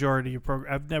vast majority of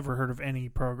I've never heard of any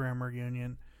programmer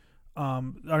union,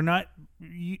 are not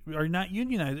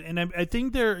unionized, and I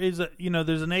think there is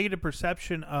there's a negative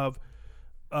perception of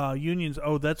unions.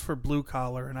 Oh, that's for blue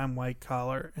collar, and I'm white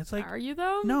collar. It's like, are you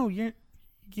though? no,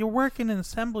 you're working an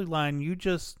assembly line. You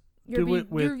just do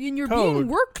it with you're code. being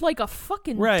worked like a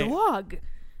fucking Right. dog.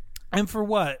 And for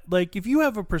what? Like, if you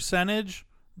have a percentage,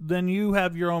 then you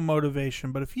have your own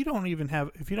motivation. But if you don't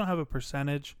have a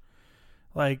percentage,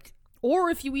 like, Or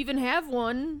if you even have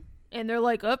one, and they're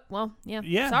like, oh, well, yeah,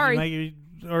 yeah, sorry. then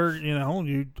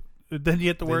you have to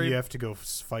Then worry. you have to go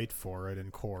fight for it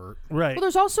in court. Right. Well,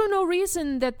 there's also no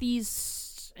reason that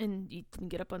these, and you can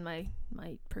get up on my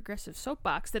progressive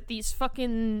soapbox, that these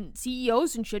fucking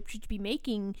CEOs and shit should be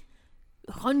making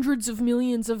hundreds of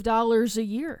millions of dollars a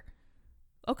year.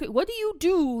 Okay, what do you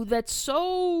do that's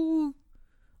so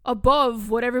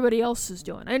above what everybody else is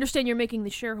doing? I understand you're making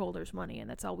the shareholders money, and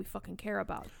that's all we fucking care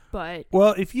about. But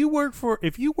Well, if you work for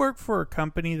a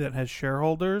company that has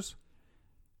shareholders,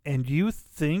 and you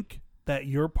think that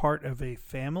you're part of a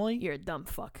family, you're a dumb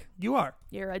fuck. you are.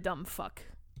 You're a dumb fuck.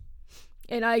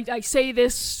 And I say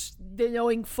this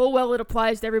knowing full well it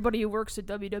applies to everybody who works at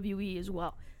WWE as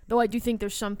well. Though I do think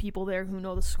there's some people there who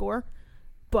know the score.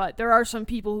 But there are some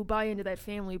people who buy into that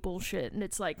family bullshit, and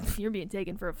it's like, you're being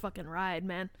taken for a fucking ride,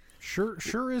 man.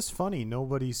 Sure is funny.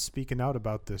 Nobody's speaking out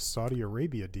about this Saudi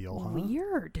Arabia deal, huh?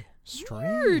 Weird.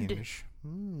 Strange.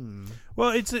 Well,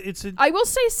 it's a I will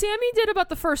say Sammy did about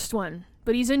the first one,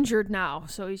 but he's injured now,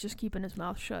 so he's just keeping his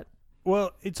mouth shut.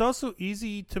 Well, it's also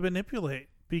easy to manipulate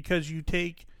because you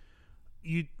get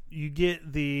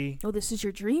the Oh, this is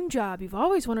your dream job. You've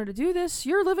always wanted to do this.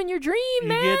 You're living your dream, you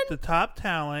man. get the top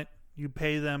talent. You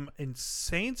pay them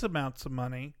insane amounts of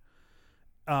money.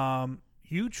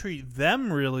 You treat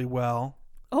them really well.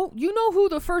 Oh, you know who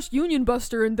the first union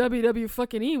buster in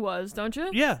WWE was, don't you?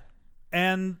 Yeah,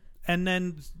 and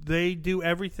then they do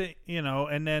everything,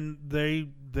 and then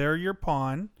they're your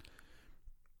pawn,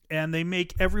 and they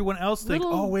make everyone else think,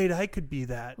 oh wait, I could be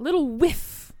that. Little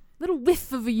whiff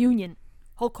of a union.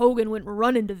 Hulk Hogan went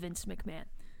running to Vince McMahon.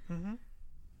 Mm-hmm.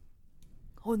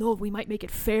 Oh no, we might make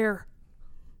it fair.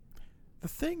 The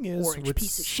thing is, Orange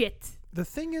piece of shit. The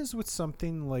thing is with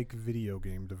something like video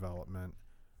game development,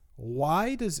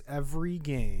 why does every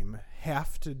game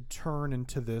have to turn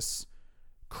into this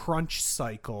crunch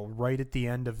cycle right at the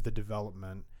end of the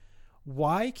development?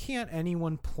 Why can't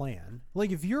anyone plan?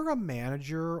 Like, if you're a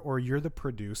manager or you're the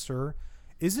producer,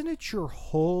 isn't it your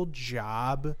whole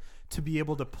job to be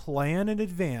able to plan in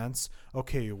advance?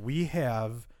 Okay, we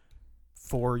have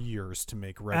 4 years to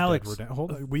make Red Dead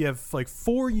Redemption. We have like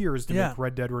 4 years to make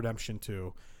Red Dead Redemption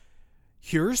 2.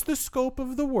 Here's the scope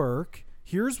of the work.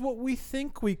 Here's what we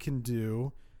think we can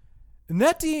do. And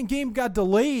that game got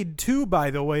delayed too,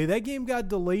 by the way. That game got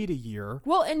delayed a year.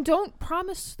 Well, and don't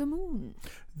promise the moon.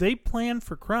 They plan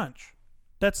for crunch.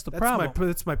 That's the problem.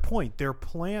 That's my point. They're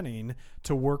planning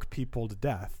to work people to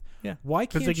death. Yeah. Why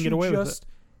can't they can you get away just,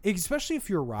 with it? Especially if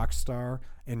you're Rockstar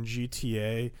and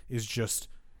GTA is just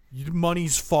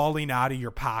money's falling out of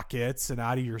your pockets and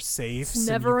out of your safes. It's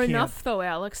never enough, though,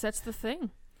 Alex. That's the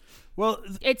thing. Well,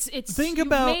 it's think you've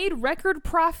about made record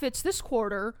profits this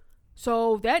quarter,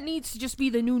 so that needs to just be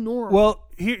the new norm. Well,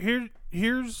 here's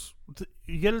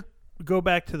you got to go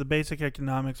back to the basic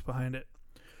economics behind it.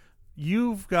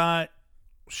 You've got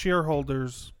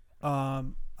shareholders. I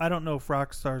don't know if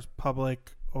Rockstar's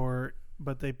public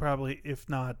but they probably, if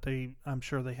not, I'm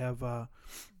sure they have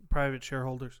private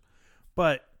shareholders.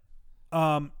 But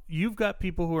you've got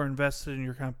people who are invested in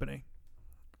your company,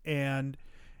 and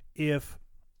if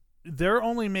they're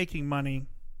only making money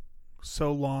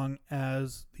so long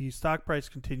as the stock price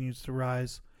continues to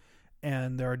rise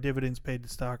and there are dividends paid to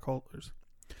stockholders.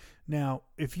 Now,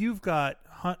 if you've got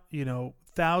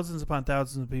thousands upon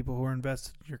thousands of people who are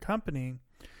invested in your company,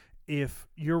 if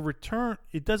your return,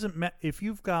 it doesn't matter if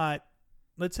you've got,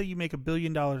 let's say you make $1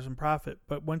 billion in profit,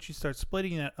 but once you start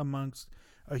splitting that amongst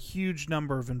a huge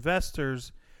number of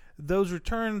investors, those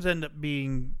returns end up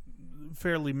being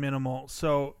fairly minimal.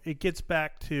 So it gets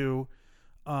back to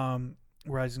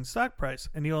rising stock price.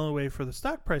 And the only way for the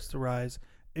stock price to rise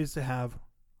is to have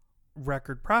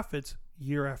record profits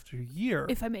year after year.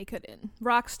 If I may cut in,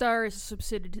 Rockstar is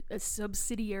a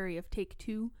subsidiary of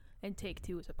Take-Two, and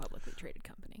Take-Two is a publicly traded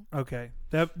company. Okay.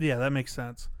 That makes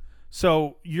sense.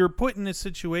 So you're put in this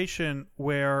situation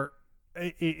where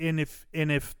and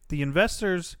if the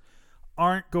investors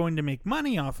aren't going to make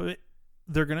money off of it,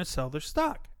 they're going to sell their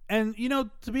stock. And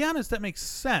to be honest, that makes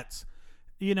sense.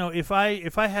 If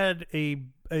I had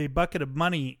a bucket of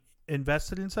money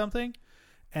invested in something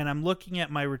and I'm looking at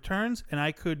my returns and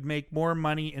I could make more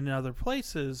money in other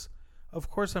places, of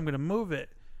course I'm going to move it.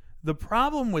 The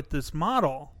problem with this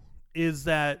model is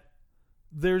that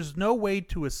there's no way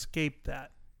to escape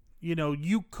that.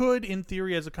 You could, in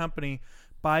theory, as a company,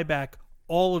 buy back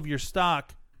all of your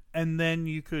stock, and then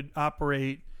you could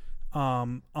operate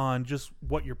on just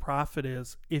what your profit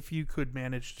is if you could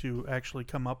manage to actually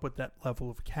come up with that level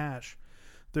of cash.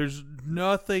 There's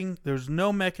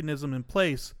no mechanism in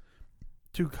place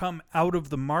to come out of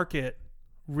the market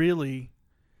really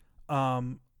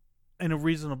in a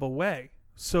reasonable way.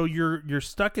 So you're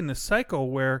stuck in this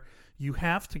cycle where you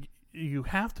have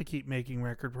to keep making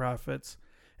record profits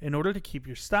in order to keep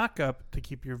your stock up, to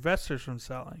keep your investors from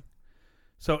selling.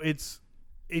 So it's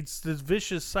this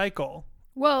vicious cycle.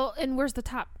 Well, and where's the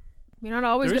top? You're not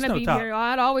always going to be. You're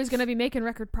not always going to be making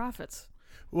record profits.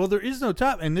 Well, there is no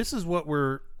top, and this is what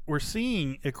we're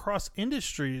seeing across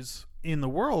industries in the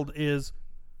world. Is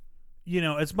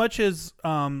as much as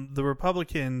the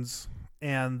Republicans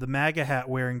and the MAGA hat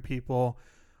wearing people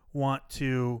want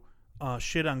to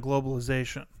shit on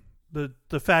globalization,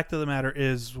 the fact of the matter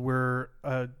is we're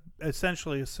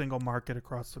essentially a single market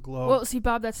across the globe. Well, see,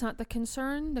 Bob, that's not the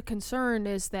concern. The concern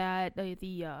is that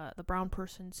the brown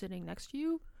person sitting next to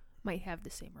you might have the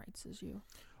same rights as you,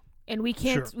 and we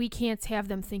can't have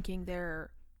them thinking they're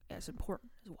as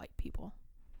important as white people.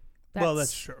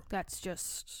 That's true. That's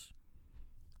just,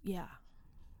 yeah.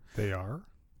 They are.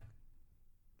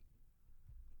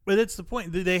 But that's the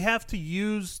point. They have to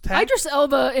use Idris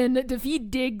Elba and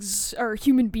Daveed Diggs are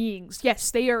human beings.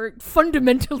 Yes, they are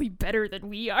fundamentally better than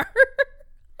we are.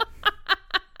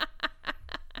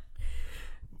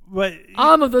 But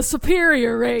I'm of the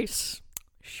superior race.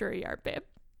 Sure you are, babe.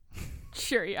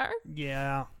 Sure you are.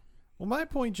 yeah. Well, my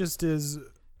point just is,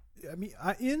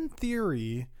 in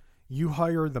theory, you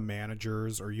hire the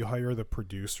managers or you hire the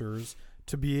producers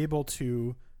to be able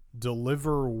to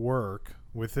deliver work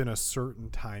within a certain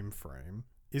time frame.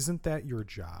 Isn't that your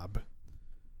job?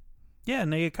 Yeah,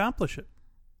 and they accomplish it.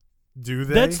 Do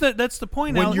they? That's the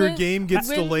point. When Al. your game gets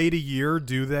when- delayed a year,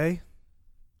 do they?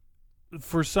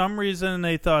 For some reason,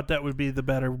 they thought that would be the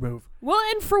better move. Well,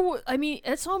 and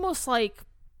it's almost like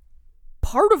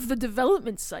part of the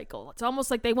development cycle. It's almost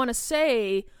like they want to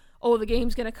say, oh, the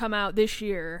game's going to come out this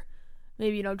year.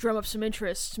 Maybe, drum up some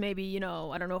interest. Maybe, I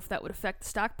don't know if that would affect the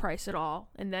stock price at all.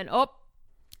 And then,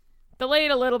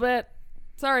 delayed a little bit.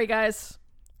 Sorry, guys.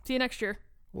 See you next year.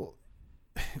 Well,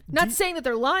 Not saying that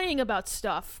they're lying about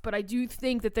stuff, but I do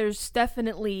think that there's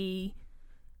definitely...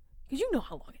 Because you know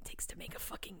how long it takes to make a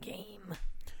fucking game.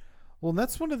 Well,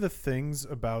 that's one of the things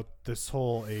about this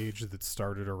whole age that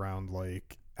started around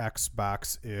like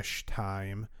Xbox-ish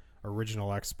time, original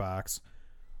Xbox,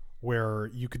 where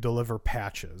you could deliver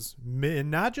patches,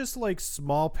 and not just like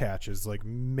small patches, like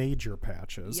major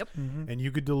patches. Yep. And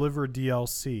you could deliver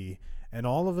DLC, and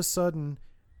all of a sudden,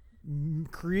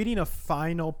 creating a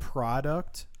final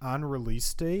product on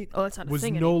release date Oh, that's not a was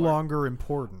thing no anymore. longer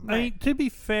important. I mean, to be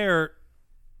fair,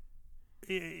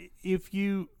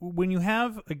 when you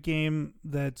have a game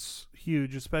that's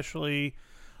huge, especially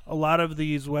a lot of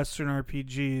these Western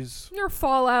RPGs, Your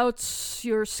Fallouts,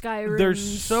 your Skyrim. they're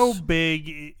so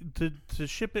big to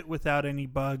ship it without any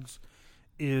bugs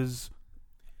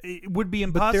it would be But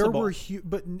impossible. there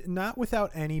were not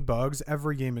without any bugs.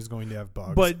 Every game is going to have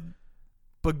bugs.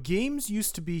 But games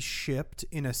used to be shipped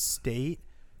in a state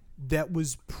that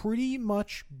was pretty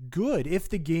much good. If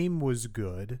the game was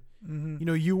good,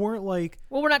 you weren't like,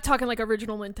 Well, we're not talking like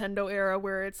original Nintendo era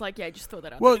where it's like, yeah, just throw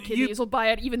that out. Well, The kiddies will buy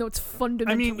it even though it's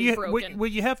fundamentally broken.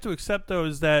 what you have to accept though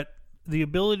is that the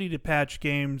ability to patch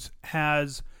games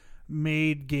has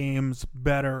made games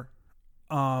better,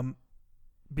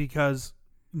 because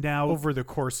now over the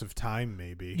course of time,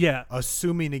 maybe. Yeah.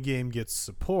 Assuming a game gets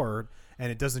support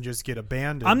and it doesn't just get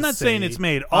abandoned. I'm not saying say, it's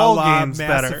made a all la games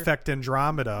Mass better. Effect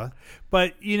Andromeda.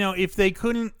 But if they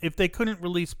couldn't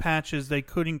release patches, they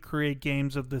couldn't create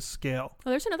games of this scale. Oh,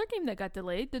 there's another game that got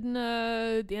delayed. Didn't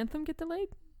the Anthem get delayed?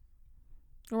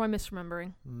 Or am I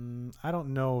misremembering? I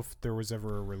don't know if there was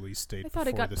ever a release date. I thought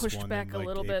it before got this pushed one back in, a like,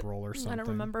 little April bit. or something. I don't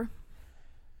remember.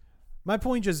 My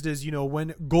point just is, when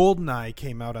GoldenEye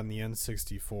came out on the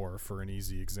N64, for an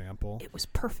easy example, It was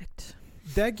perfect.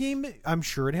 that game, I'm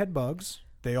sure it had bugs.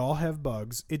 They all have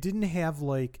bugs. It didn't have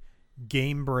like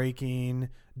game breaking,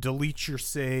 delete your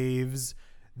saves,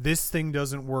 this thing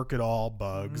doesn't work at all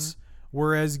bugs.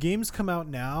 Whereas games come out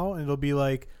now and it'll be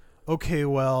like, okay,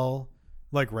 well,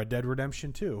 like Red Dead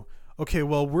Redemption 2. Okay,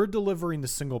 well, we're delivering the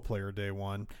single player day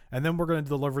one, and then we're going to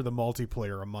deliver the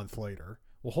multiplayer a month later.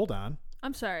 Well, hold on.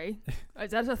 I'm sorry.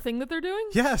 Is that a thing that they're doing?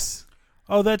 Yes.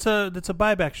 Oh, that's a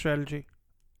buyback strategy.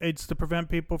 It's to prevent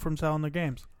people from selling their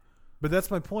games. But that's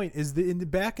my point. Is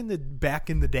back in the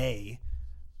day,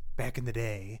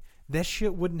 that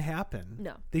shit wouldn't happen.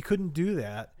 No. They couldn't do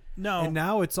that. No. And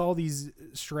now it's all these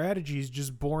strategies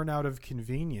just born out of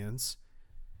convenience.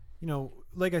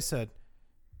 Like I said,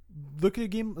 look at a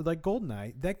game like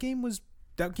GoldenEye. That game was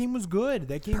good.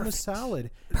 That game was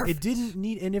solid. Perfect. It didn't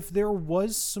need, and if there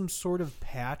was some sort of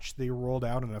patch they rolled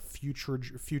out in a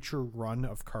future run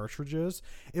of cartridges,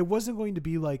 it wasn't going to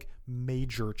be like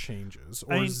major changes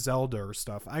or Zelda or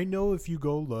stuff. I know if you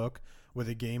go look with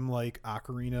a game like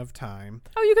Ocarina of Time,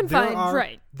 Oh, you can there find, are,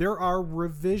 right. there are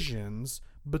revisions,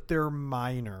 but they're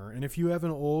minor. And if you have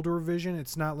an older revision,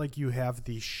 it's not like you have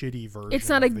the shitty version. It's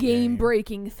not a of the game.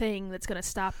 game-breaking thing that's going to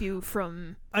stop you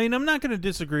from... I mean, I'm not going to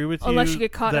disagree with you. Unless you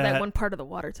get caught in that one part of the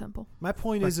water temple. My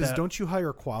point Like is that. don't you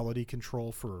hire quality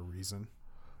control for a reason?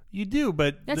 You do,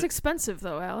 but That's expensive,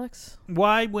 though, Alex.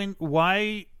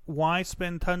 why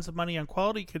spend tons of money on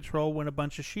quality control when a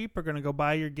bunch of sheep are going to go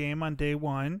buy your game on day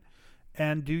one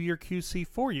and do your QC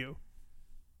for you?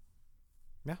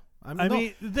 Yeah.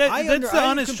 That's the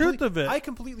honest truth of it. I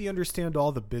completely understand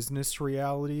all the business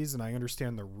realities, and I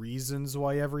understand the reasons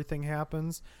why everything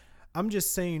happens. I'm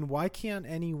just saying, why can't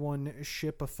anyone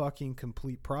ship a fucking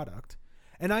complete product?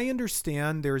 And I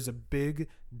understand there's a big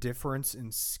difference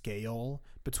in scale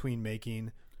between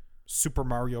making Super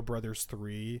Mario Brothers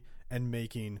 3 and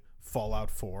making Fallout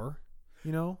 4,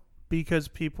 Because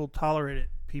people tolerate it.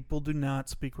 People do not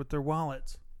speak with their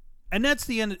wallets. And that's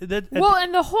the end. And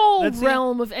the whole that's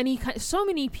realm of any kind. So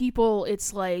many people,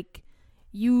 it's like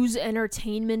use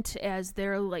entertainment as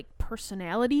their like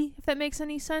personality. If that makes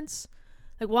any sense.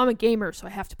 Like, well, I'm a gamer, so I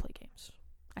have to play games.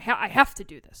 I have to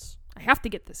do this. I have to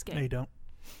get this game. No, you don't.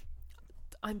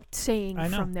 I'm saying I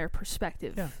know. from their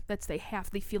perspective. Yeah. That's they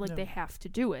feel like Yeah. they have to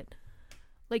do it.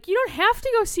 Like, you don't have to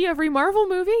go see every Marvel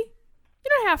movie. You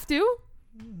don't have to,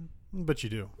 But you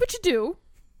do. but you do.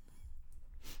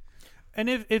 And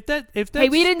if that's Hey,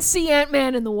 we didn't see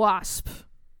Ant-Man and the Wasp.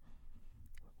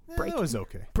 That was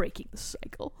okay. Breaking the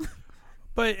cycle.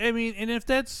 But I mean, and if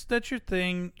that's your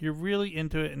thing, you're really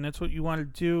into it, and that's what you want to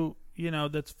do.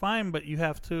 That's fine. But you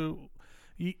have to.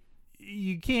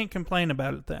 You can't complain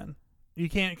about it. Then you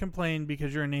can't complain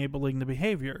because you're enabling the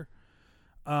behavior.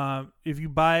 If you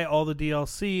buy all the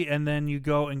DLC and then you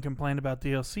go and complain about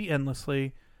DLC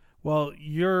endlessly, well,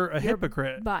 you're a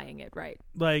hypocrite. Buying it, right?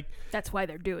 Like, That's why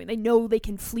they're doing. They know they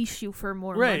can fleece you for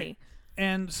more right. money.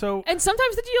 And so And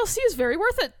sometimes the DLC is very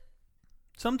worth it.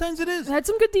 sometimes it is. I had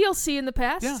some good DLC in the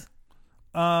past. Yeah.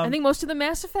 I think most of the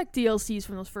Mass Effect DLCs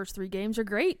from those first 3 games are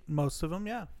great. Most of them,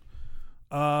 yeah.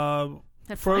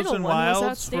 That Frozen final one was Wilds for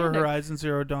outstanding. Horizon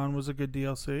Zero Dawn was a good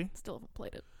DLC. Still haven't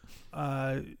played it.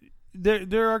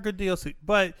 There are good DLC,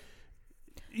 but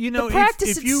The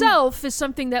practice itself is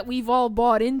something that we've all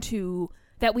bought into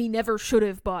that we never should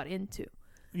have bought into.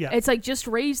 yeah, It's like, just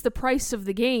raise the price of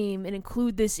the game and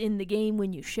include this in the game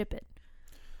when you ship it.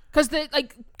 Because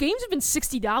games have been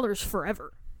 $60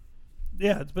 forever.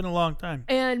 yeah, it's been a long time.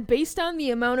 And based on the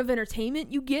amount of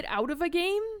entertainment you get out of a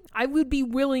game, I would be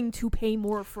willing to pay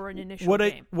more for an initial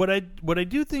game. What I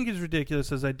do think is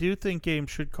ridiculous is I do think games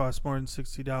should cost more than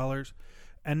 $60,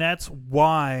 and that's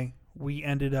why we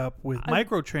ended up with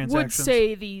microtransactions. Would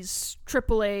say these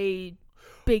AAA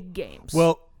big games.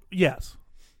 Well, yes,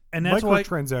 and that's why.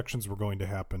 Microtransactions were going to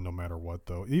happen no matter what,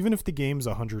 though. Even if the game's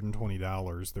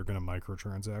 $120, they're going to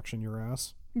microtransaction your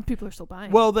ass. People are still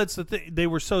buying. Well, that's the thing. They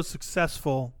were so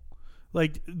successful,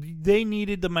 like they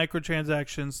needed the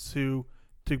microtransactions to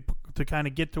kind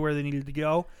of get to where they needed to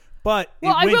go. But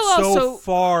Well, I it went will so also-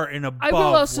 far and above. I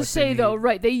will also what say, they though, needed.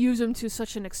 right, they use them to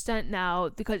such an extent now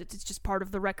because it's just part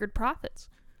of the record profits.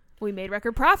 We made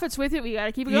record profits with it. We got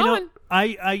to keep it going.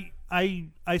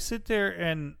 I sit there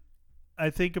and I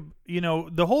think,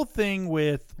 the whole thing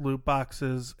with loot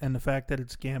boxes and the fact that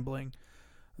it's gambling,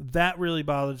 that really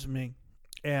bothers me.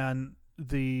 And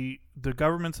the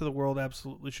governments of the world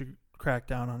absolutely should crack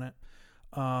down on it.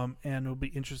 And it'll be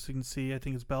interesting to see. I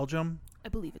think it's Belgium I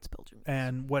believe it's Belgium.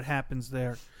 and what happens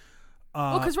there.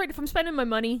 Well, because, right, if I'm spending my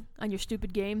money on your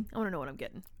stupid game, I want to know what I'm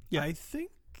getting. Yeah. I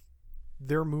think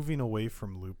they're moving away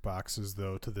from loot boxes,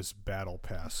 though, to this battle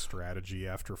pass strategy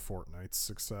after Fortnite's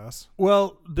success.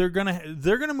 Well, they're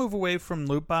gonna move away from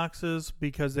loot boxes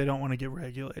because they don't want to get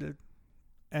regulated,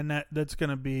 and that's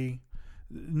gonna be.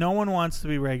 No one wants to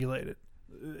be regulated.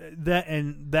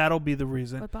 That'll be the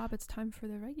reason. But, Bob, it's time for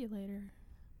the regulator.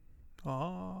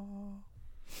 Oh,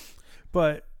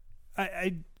 but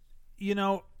I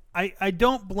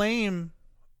don't blame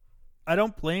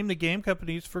the game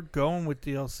companies for going with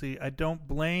DLC. I don't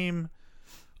blame.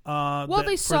 Well,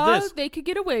 they saw they could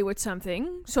get away with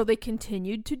something, so they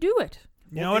continued to do it.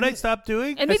 You know what I stopped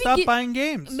doing? And I maybe stopped buying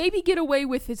games. Maybe get away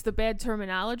with is the bad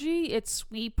terminology. It's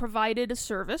we provided a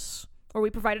service or we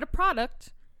provided a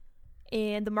product,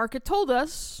 and the market told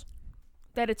us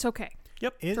that it's okay.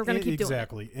 Yep. So we're gonna keep doing it.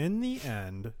 Exactly. In the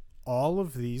end, all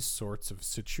of these sorts of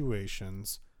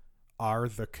situations are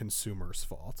the consumer's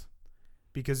fault.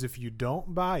 Because if you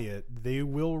don't buy it, they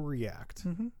will react.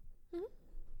 Mm-hmm.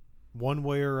 One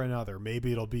way or another.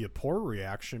 Maybe it'll be a poor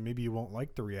reaction. Maybe you won't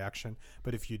like the reaction.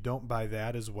 But if you don't buy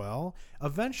that as well,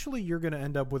 eventually you're going to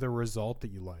end up with a result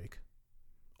that you like.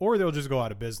 Or they'll just go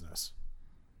out of business.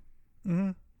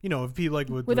 Mm-hmm. If you like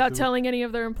Without telling any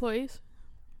of their employees.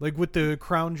 Like with the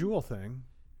Crown Jewel thing.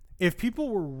 If people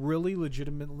were really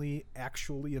legitimately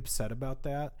actually upset about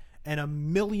that, and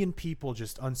 1 million people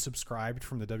just unsubscribed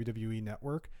from the WWE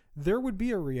network, there would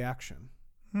be a reaction.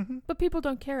 Mm-hmm. But people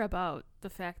don't care about the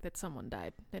fact that someone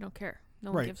died. They don't care.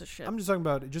 No one Right. gives a shit. I'm just talking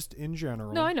about it just in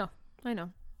general. No, I know.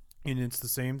 And it's the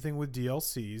same thing with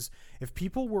DLCs. If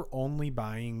people were only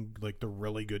buying like the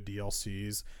really good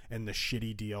DLCs and the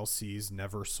shitty DLCs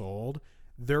never sold,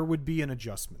 there would be an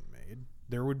adjustment made.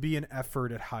 There would be an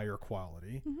effort at higher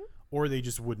quality. Mm-hmm. Or they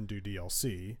just wouldn't do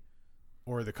DLC.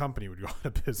 Or the company would go out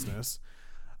of business.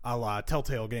 A la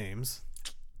Telltale Games.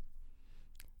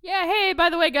 Yeah, hey, by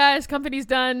the way, guys, company's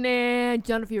done, and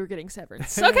none of you are getting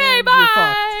severance. You're Okay,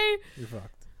 bye! You're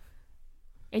fucked.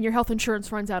 And your health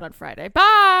insurance runs out on Friday.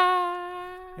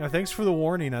 Bye! Yeah, thanks for the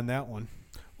warning on that one.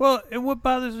 Well, and what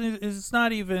bothers me is it's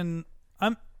not even.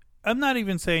 I'm not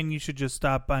even saying you should just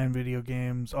stop buying video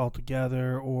games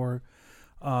altogether, or.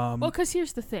 Well, because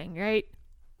here's the thing, right?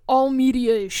 All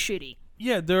media is shitty.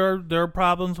 Yeah, there are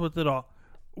problems with it all.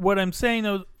 What I'm saying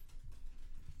though,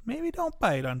 maybe don't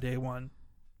buy it on day one.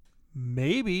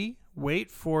 Maybe wait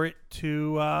for it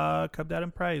to come down in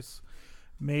price.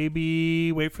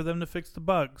 Maybe wait for them to fix the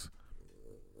bugs.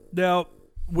 Now,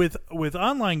 with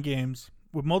online games,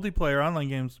 with multiplayer online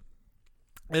games,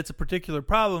 it's a particular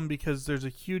problem because there's a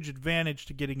huge advantage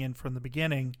to getting in from the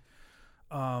beginning.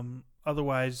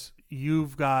 Otherwise,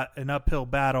 you've got an uphill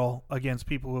battle against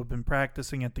people who have been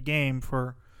practicing at the game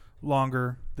for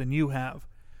longer than you have.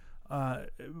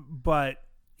 But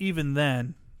even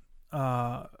then,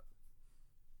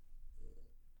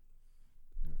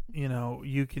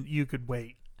 you could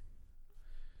wait.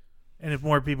 And if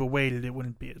more people waited, it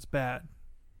wouldn't be as bad.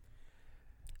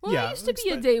 Well, Yeah, I used to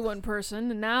be a day one person,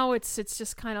 and now it's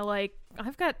just kind of like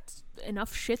I've got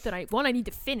enough shit that I need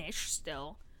to finish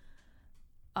still,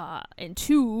 and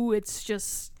two, it's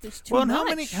just there's too Well,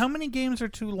 much. and how many games are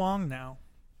too long now?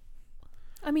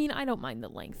 I mean, I don't mind the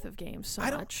length of games so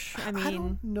much. I mean, I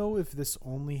don't know if this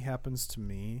only happens to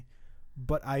me,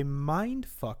 but I mind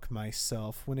fuck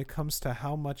myself when it comes to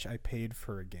how much I paid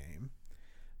for a game.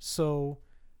 So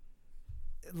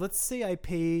let's say I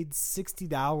paid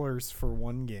 $60 for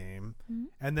one game,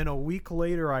 and then a week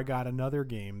later I got another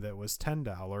game that was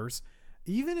 $10.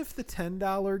 Even if the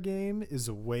 $10 game is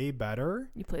way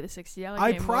better, you play the $60 game.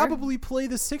 I probably play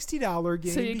the $60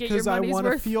 game So you get because your I money's want to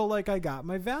worth? feel like I got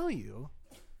my value.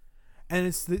 And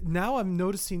it's now I'm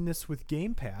noticing this with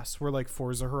Game Pass, where like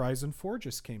Forza Horizon 4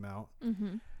 just came out.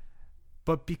 Mm-hmm.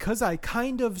 But because I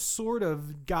kind of sort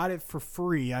of got it for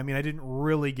free, I mean, I didn't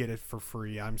really get it for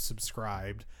free. I'm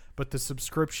subscribed, but the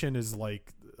subscription is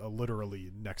like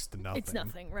literally next to nothing. It's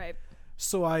nothing, right?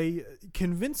 So I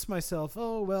convinced myself,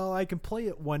 oh, well, I can play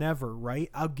it whenever, right?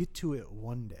 I'll get to it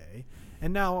one day.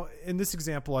 And now, in this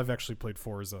example, I've actually played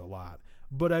Forza a lot.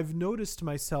 But I've noticed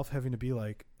myself having to be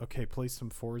like, okay, play some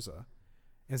Forza.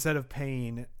 Instead of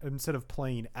playing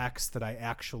X that I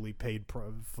actually paid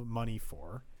money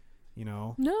for, you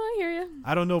know? No, I hear you.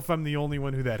 I don't know if I'm the only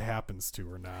one who that happens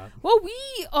to or not. Well, we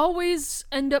always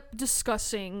end up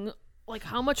discussing like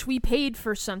how much we paid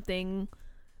for something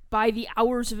by the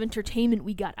hours of entertainment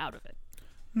we got out of it.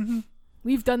 Mm-hmm.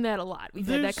 We've done that a lot. We've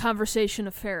had There's- that conversation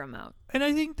a fair amount. And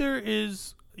I think there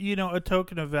is, a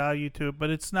token of value to it, but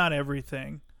it's not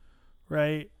everything,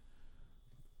 right?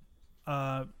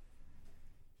 Well,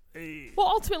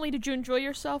 ultimately, did you enjoy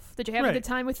yourself? Did you have a Right. good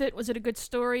time with it? Was it a good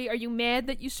story? Are you mad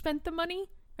that you spent the money?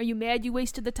 Are you mad you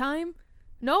wasted the time?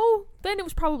 No? Then it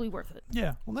was probably worth it.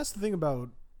 Yeah. Well, that's the thing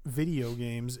about video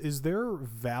games is their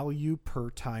value per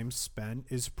time spent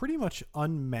is pretty much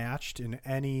unmatched in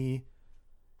anything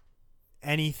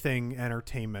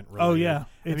entertainment related. Oh, yeah.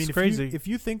 It's crazy. If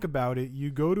you think about it, you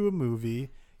go to a movie,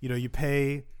 you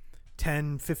pay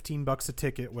 $10, $15 a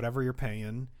ticket, whatever you're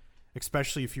paying,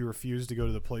 especially if you refuse to go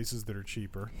to the places that are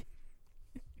cheaper.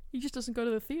 He just doesn't go to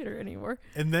the theater anymore.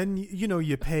 And then,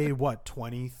 you pay what,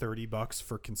 $20, $30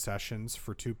 for concessions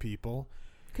for two people.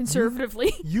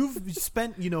 Conservatively. You've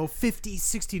spent, $50,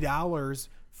 $60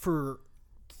 for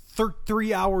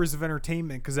 3 hours of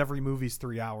entertainment because every movie's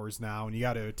 3 hours now, and you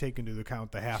got to take into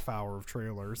account the half hour of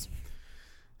trailers.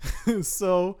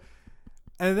 So,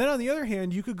 and then on the other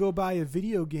hand, you could go buy a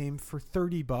video game for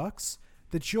 $30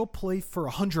 that you'll play for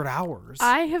 100 hours.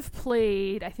 I have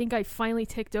played, I think I finally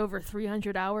ticked over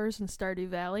 300 hours in Stardew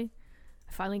Valley.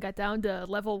 I finally got down to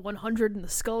level 100 in the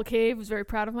Skull Cave. I was very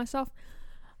proud of myself.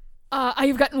 I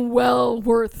have gotten well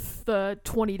worth the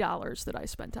 $20 that I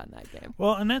spent on that game.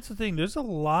 Well, and that's the thing. There's a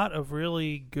lot of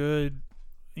really good,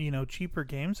 cheaper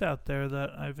games out there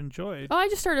that I've enjoyed. Oh, I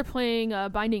just started playing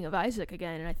Binding of Isaac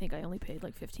again, and I think I only paid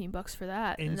like $15 for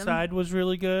that. And I'm Inside was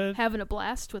really good. having a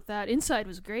blast with that. Inside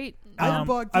was great. I've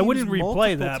bought I games wouldn't replay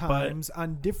multiple that, but- times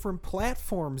on different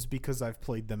platforms because I've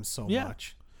played them so Yeah.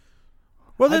 much.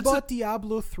 Well, I that's bought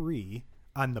Diablo 3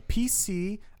 on the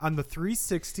PC, on the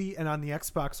 360, and on the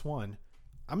Xbox One.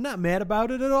 I'm not mad about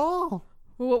it at all.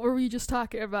 Well, what were we just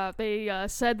talking about? They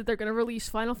said that they're going to release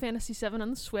Final Fantasy VII on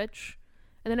the Switch,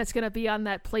 and then it's going to be on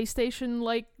that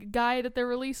PlayStation guy that they're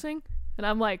releasing. And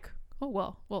I'm like, oh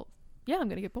well, yeah, I'm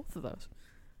going to get both of those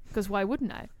because why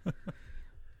wouldn't I?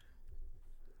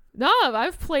 No,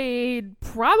 I've played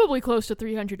probably close to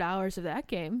 300 hours of that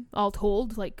game, all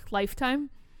told, like lifetime.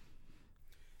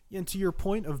 And to your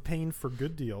point of paying for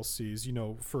good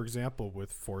DLCs, for example,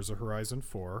 with Forza Horizon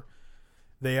 4,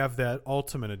 they have that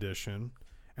Ultimate Edition.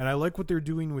 And I like what they're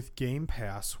doing with Game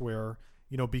Pass where,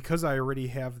 because I already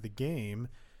have the game,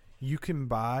 you can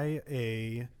buy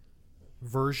a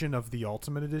version of the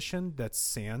Ultimate Edition that's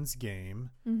sans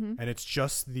game, and it's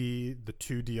just the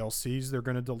 2 DLCs they're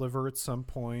going to deliver at some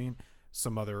point,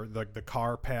 some other the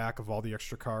car pack of all the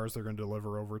extra cars they're going to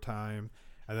deliver over time,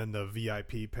 and then the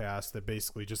VIP pass that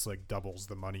basically just like doubles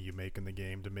the money you make in the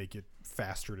game to make it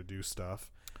faster to do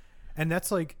stuff. And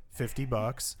that's like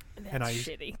 $50, and I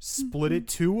split it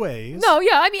 2 ways. No,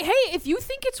 yeah, I mean, hey, if you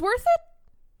think it's worth it,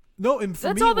 no, and for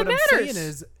that's me, all that what matters. I'm saying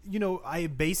is, you know, I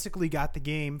basically got the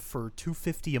game for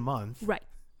 $250 a month, right?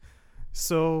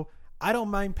 So I don't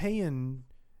mind paying.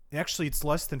 Actually, it's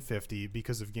less than $50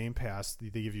 because of Game Pass.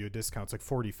 They give you a discount. It's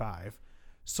like $45.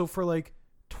 So for like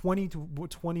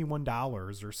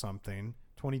 $21 or something,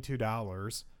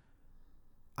 $22,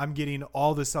 I'm getting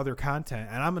all this other content,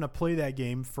 and I'm going to play that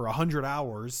game for 100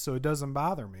 hours, so it doesn't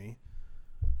bother me.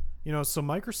 You know, so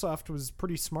Microsoft was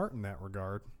pretty smart in that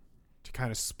regard to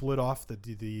kind of split off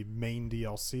the main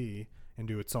DLC and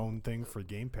do its own thing for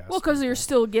Game Pass. Well, because people.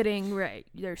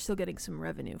 they're still getting some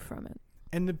revenue from it.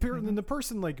 And the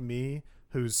person like me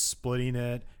who's splitting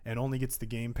it and only gets the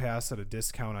Game Pass at a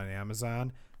discount on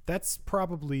Amazon, that's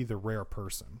probably the rare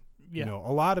person. Yeah. You know,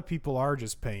 a lot of people are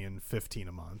just paying $15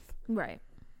 a month. Right.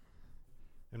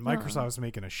 And Microsoft's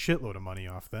making a shitload of money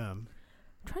off them.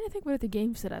 I'm trying to think what are the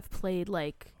games that I've played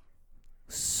like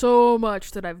so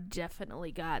much that I've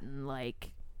definitely gotten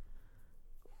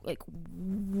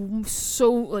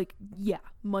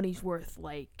money's worth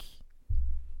like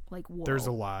whoa. There's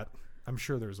a lot. I'm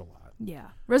sure there's a lot. Yeah.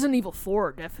 Resident Evil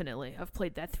 4, definitely. I've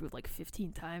played that through like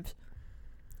 15 times.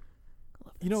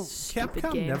 You know, Stupid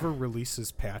Capcom game. never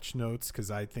releases patch notes because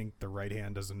I think the right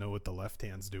hand doesn't know what the left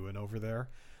hand's doing over there.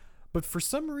 But for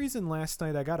some reason last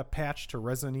night I got a patch to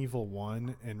Resident Evil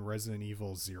 1 and Resident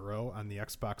Evil 0 on the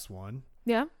Xbox One.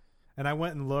 Yeah. And I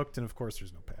went and looked, and of course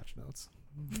there's no patch notes.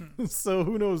 So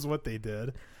who knows what they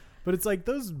did. But it's like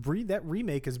that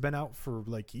remake has been out for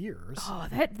like years. Oh,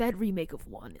 that remake of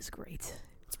 1 is great.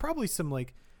 It's probably some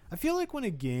like, I feel like when a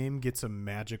game gets a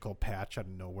magical patch out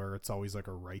of nowhere, it's always like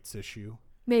a rights issue.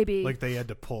 Maybe. Like they had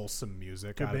to pull some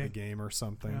music out of the game or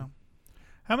something. Yeah.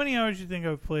 How many hours do you think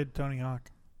I've played Tony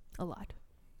Hawk? A lot.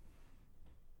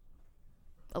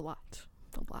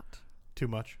 Too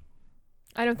much?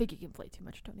 I don't think you can play too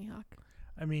much Tony Hawk.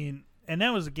 I mean, and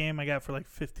that was a game I got for like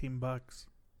 $15.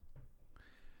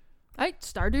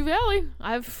 Stardew Valley.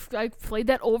 I've played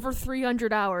that over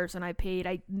 300 hours, and I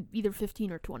paid either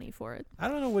 15 or 20 for it. I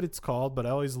don't know what it's called, but I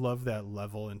always loved that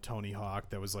level in Tony Hawk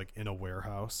that was like in a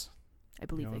warehouse. I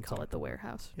believe You know they what I'm call it the talking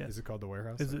warehouse. Yeah. Is it called the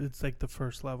warehouse? It's like the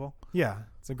first level. Yeah,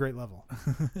 it's a great level.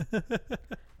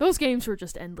 Those games were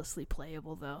just endlessly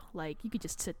playable, though. Like, you could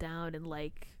just sit down and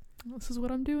like, this is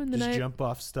what I'm doing tonight. Just jump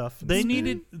off stuff. And They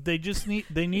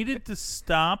spin. needed to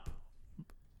stop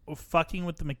fucking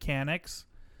with the mechanics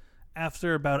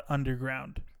after about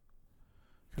Underground.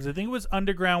 Because I think it was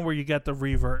Underground where you got the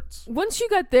reverts. Once you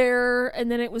got there,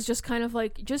 and then it was just kind of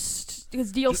like, because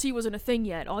DLC wasn't a thing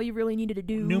yet, all you really needed to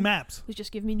do New maps. was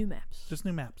just give me new maps. Just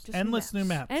new maps. Just Endless new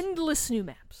maps. Endless new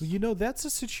maps. Well, you know, that's a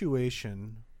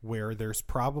situation where there's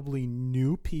probably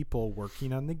new people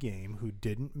working on the game who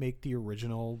didn't make the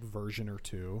original version or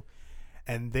two,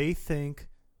 and they think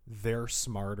they're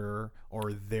smarter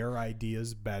or their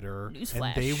idea's better, Newsflash.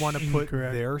 and they want to put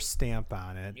Incorrect. their stamp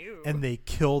on it, and they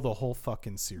kill the whole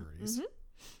fucking series.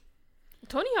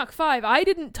 Tony Hawk 5, I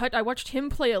didn't touch. I watched him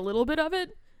play a little bit of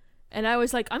it, and I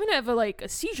was like, I'm gonna have a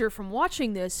seizure from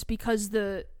watching this because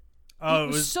it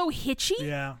was so hitchy.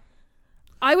 Yeah.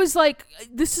 I was like,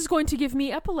 this is going to give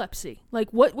me epilepsy.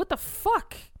 Like, what the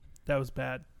fuck? That was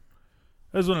bad.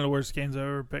 That was one of the worst games I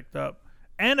ever picked up.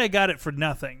 And I got it for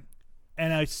nothing.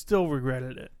 And I still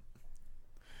regretted it.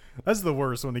 That's the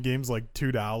worst when the game's like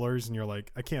 $2 and you're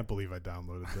like, I can't believe I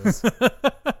downloaded this.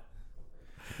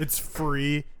 It's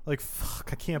free. Like, fuck,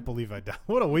 I can't believe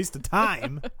what a waste of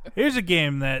time. Here's a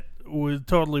game that was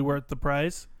totally worth the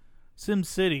price.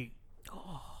 SimCity.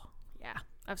 Yeah,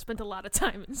 I've spent a lot of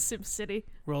time in SimCity.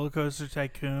 Roller Coaster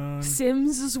Tycoon.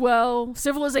 Sims as well.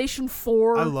 Civilization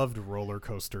 4. I loved Roller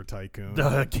Coaster Tycoon.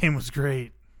 That game was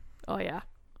great. Oh, yeah.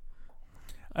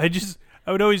 I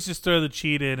would always just throw the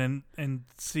cheat in and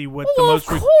see what Well, the of most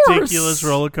course. ridiculous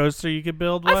roller coaster you could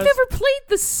build was. I've never played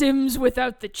The Sims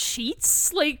without the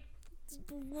cheats. Like,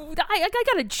 I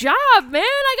got a job, man.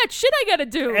 I got shit I gotta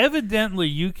do. Evidently,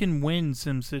 you can win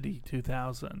SimCity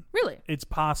 2000. Really? It's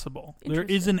possible. There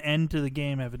is an end to the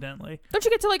game, evidently. Don't you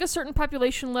get to like a certain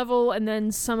population level and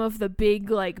then some of the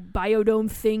big like biodome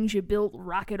things you built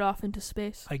rocket off into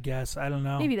space? I guess. I don't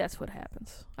know. Maybe that's what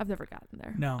happens. I've never gotten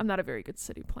there. No. I'm not a very good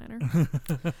city planner.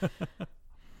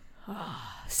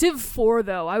 Civ 4,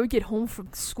 though, I would get home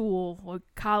from school, or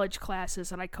college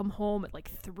classes, and I'd come home at like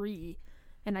 3,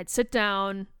 and I'd sit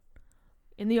down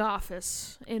in the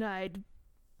office, and I'd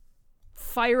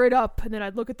fire it up, and then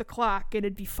I'd look at the clock, and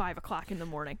it'd be 5 o'clock in the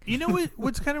morning. You know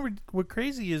what's kind of what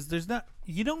crazy is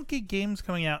you don't get games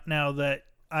coming out now that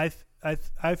I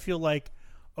feel like,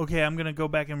 okay, I'm gonna go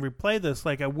back and replay this.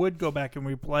 Like I would go back and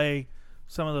replay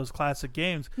some of those classic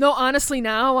games. No, honestly,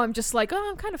 now I'm just like,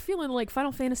 I'm kind of feeling like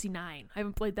Final Fantasy 9. I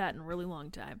haven't played that in a really long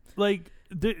time. Like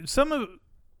some of,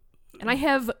 and I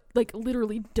have like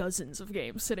literally dozens of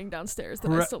games sitting downstairs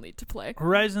that I still need to play.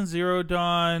 Horizon Zero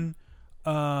Dawn.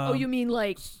 Oh, you mean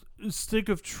like Stick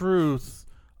of Truth?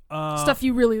 Stuff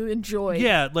you really enjoy?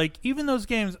 Yeah, like even those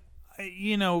games.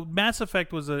 Mass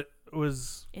Effect was an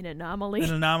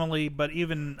anomaly, but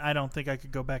even I don't think I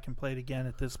could go back and play it again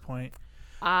at this point.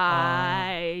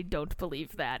 I don't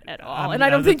believe that at all, and I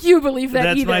don't think you believe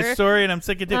that either. That's my story, and I'm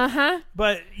sick of it. Uh-huh.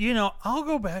 But I'll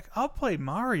go back. I'll play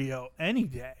Mario any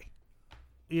day.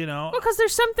 Well, because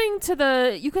there's something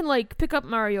to you can like pick up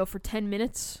Mario for 10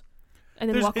 minutes, and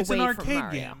then walk away from Mario. It's an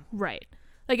arcade game, right?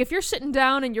 Like if you're sitting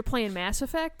down and you're playing Mass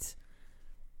Effect,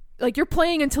 like you're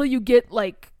playing until you get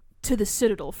like to the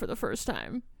Citadel for the first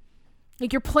time.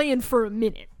 Like you're playing for a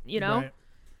minute, Right.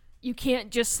 You can't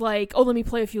just like, let me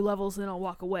play a few levels and then I'll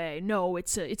walk away. No,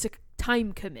 it's a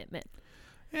time commitment.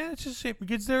 Yeah, it's just a shame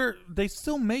because they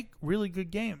still make really good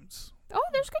games. Oh,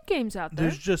 there's good games out there.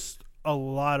 There's just a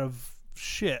lot of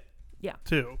shit. Yeah.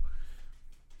 Too.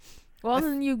 Well,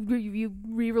 then you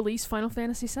re-release Final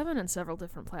Fantasy VII on several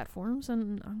different platforms,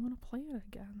 and I'm gonna play it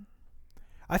again.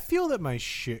 I feel that my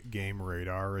shit game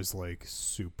radar is like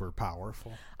super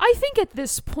powerful. I think at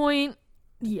this point,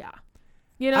 yeah.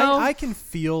 I can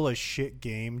feel a shit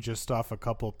game just off a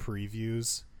couple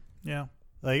previews. Yeah.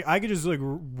 Like I could just like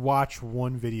watch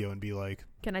one video and be like,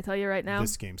 "Can I tell you right now?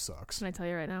 This game sucks." Can I tell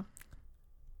you right now?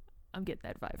 I'm getting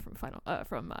that vibe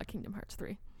from Kingdom Hearts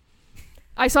 3.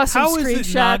 I saw some screenshots. How is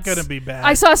it not gonna be bad?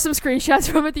 I saw some screenshots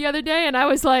from it the other day, and I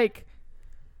was like,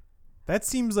 "That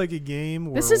seems like a game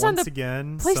where this is once on the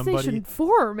again PlayStation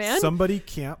 4, man. Somebody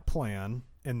can't plan."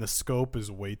 And the scope is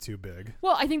way too big.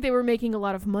 Well, I think they were making a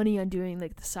lot of money on doing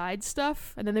like the side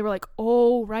stuff, and then they were like,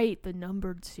 "Oh, right, the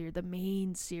numbered series, the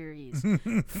main series."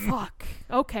 Fuck.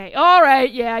 Okay. All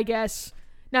right. Yeah, I guess.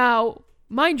 Now,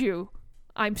 mind you,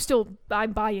 I'm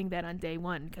buying that on day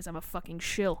one because I'm a fucking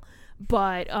shill.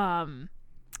 But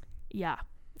yeah,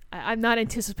 I'm not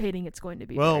anticipating it's going to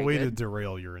be. Well, very way good. to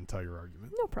derail your entire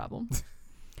argument. No problem.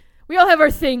 We all have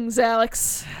our things,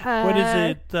 Alex. What is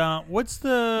it? What's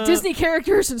the Disney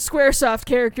characters and SquareSoft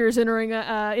characters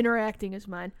interacting is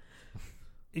mine.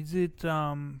 Is it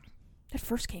That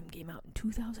first game came out in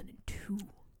 2002.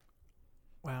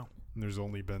 Wow. And there's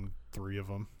only been 3 of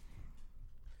them.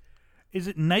 Is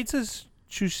it Knights of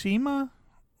Tsushima,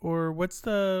 or what's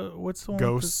the one?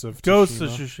 Ghosts of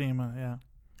Tsushima. Yeah.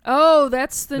 Oh,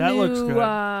 that's the that new. Looks good.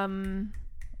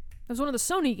 That was one of the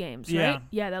Sony games, yeah. right?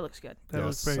 Yeah, that looks good. That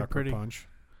looks very pretty. Punch.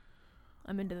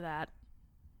 I'm into that.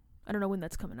 I don't know when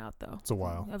that's coming out though. It's a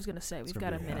while. I was gonna say we've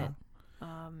got a minute.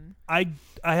 I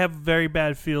have very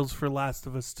bad feels for Last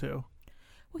of Us 2.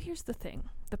 Well, here's the thing.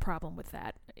 The problem with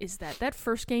that is that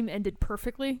first game ended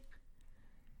perfectly,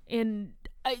 and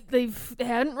they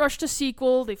hadn't rushed a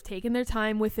sequel. They've taken their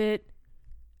time with it.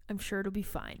 I'm sure it'll be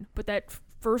fine. But that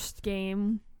first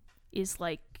game is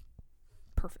like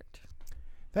perfect.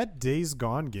 That Days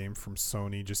Gone game from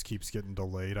Sony just keeps getting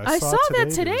delayed. I saw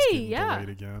that today. Yeah. Delayed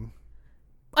again.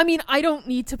 I mean, I don't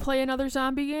need to play another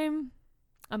zombie game.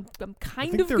 I'm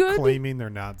kind of they're good. claiming they're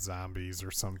not zombies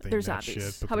or something. They're that zombies.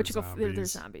 Shit, but how about you go? zombies. They're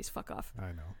zombies. Fuck off.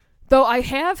 I know. Though I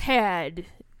have had,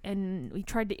 and we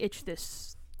tried to itch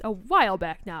this a while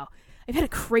back now. I've had a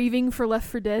craving for Left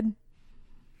 4 Dead.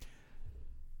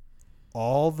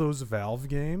 All those Valve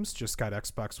games just got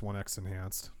Xbox One X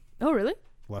enhanced. Oh, really?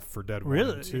 Left 4 Dead 1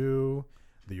 and 2,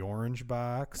 the Orange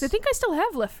Box. I think I still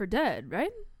have Left 4 Dead,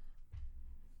 right?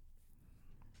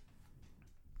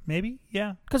 Maybe,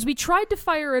 yeah. Because we tried to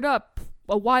fire it up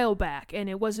a while back, and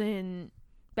it wasn't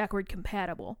backward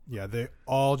compatible. Yeah, they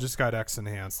all just got X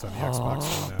enhanced on the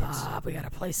Xbox One X. Bob, we gotta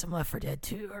play some Left 4 Dead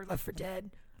 2 or Left 4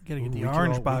 Dead. Gotta get the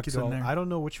Orange Box in there. I don't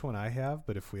know which one I have,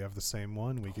 but if we have the same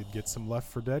one, we could get some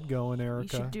Left 4 Dead going,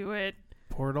 Erica. You should do it.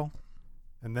 Portal.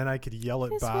 And then I could yell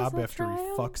at Bob after he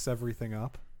fucks everything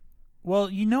up. Well,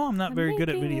 I'm not very good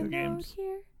at video games.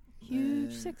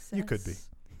 Huge success. You could be.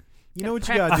 You know what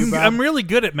you gotta do, Bob? I'm really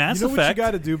good at Mass Effect. What you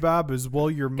gotta do, Bob, is while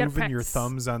you're moving your practice.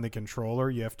 thumbs on the controller,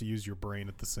 you have to use your brain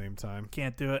at the same time.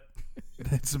 Can't do it.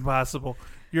 It's impossible.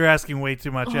 You're asking way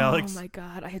too much, Alex. Oh my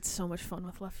god, I had so much fun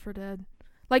with Left 4 Dead.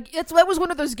 Like that was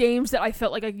one of those games that I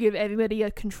felt like I could give everybody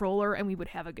a controller and we would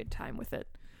have a good time with it.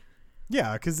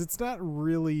 Yeah, because it's not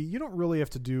really, you don't really have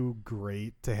to do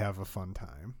great to have a fun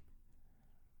time.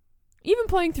 Even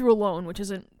playing through alone, which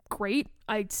isn't great,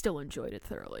 I still enjoyed it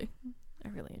thoroughly. I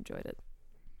really enjoyed it.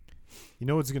 You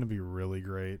know what's going to be really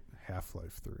great?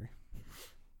 Half-Life 3.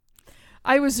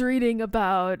 I was reading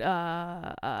about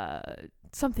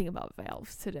something about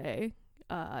Valve today.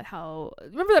 How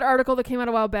remember that article that came out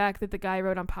a while back that the guy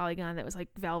wrote on Polygon that was like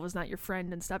Valve is not your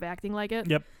friend and stop acting like it?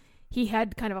 Yep. He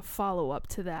had kind of a follow-up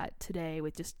to that today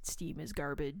with just Steam is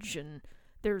garbage and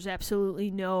there's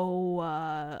absolutely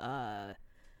no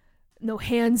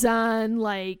hands-on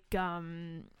like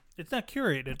It's not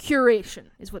curated. curation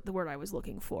is what the word I was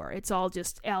looking for. It's all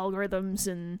just algorithms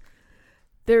and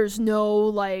there's no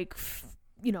like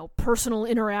personal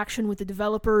interaction with the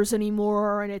developers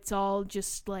anymore, and it's all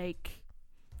just like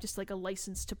a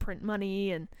license to print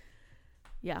money, and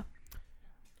yeah,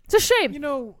 it's a shame.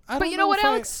 But you know what,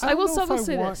 Alex? I will say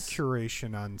want this: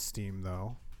 curation on Steam,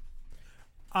 though.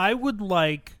 I would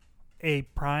like a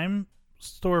Prime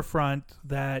storefront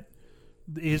that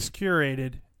is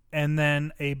curated, and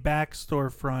then a back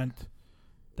storefront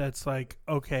that's like,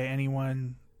 okay,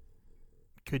 anyone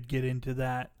could get into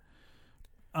that.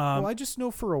 Well, I just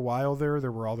know for a while there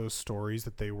were all those stories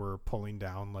that they were pulling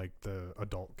down like the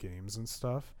adult games and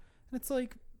stuff. And it's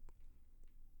like,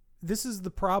 this is the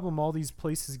problem all these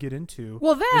places get into.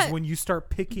 Well, that is when you start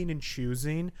picking and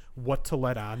choosing what to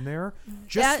let on there.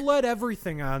 Just let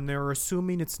everything on there,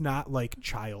 assuming it's not like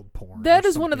child porn. That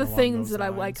is one of the things that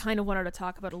I kind of wanted to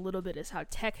talk about a little bit, is how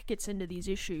tech gets into these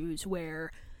issues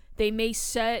where they may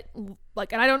set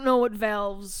like, and I don't know what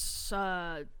Valve's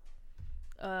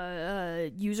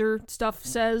user stuff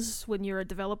says when you're a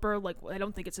developer. Like, I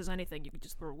don't think it says anything. You can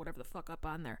just throw whatever the fuck up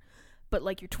on there. But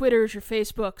like your Twitters, your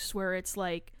Facebooks, where it's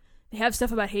like they have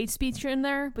stuff about hate speech in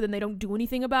there, but then they don't do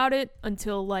anything about it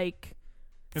until like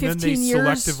 15 and then they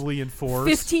years, selectively enforce.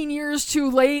 15 years too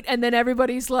late, and then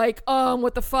everybody's like,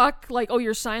 what the fuck? Like, oh,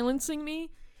 you're silencing me?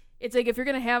 It's like, if you're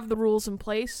going to have the rules in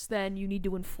place, then you need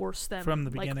to enforce them from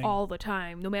the beginning, like all the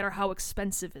time, no matter how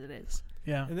expensive it is.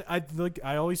 Yeah. And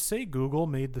I always say Google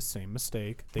made the same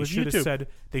mistake. They With should YouTube.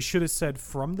 have said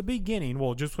from the beginning,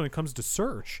 well, just when it comes to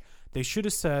search, they should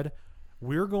have said,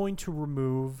 we're going to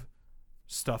remove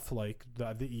stuff like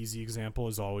the easy example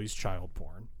is always child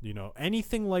porn.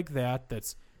 Anything like that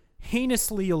that's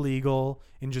heinously illegal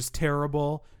and just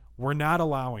terrible, we're not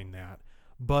allowing that.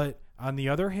 But on the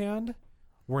other hand,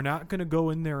 we're not going to go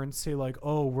in there and say like,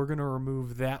 oh, we're going to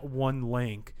remove that one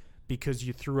link because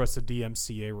you threw us a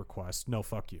DMCA request. No,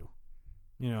 fuck you.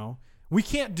 We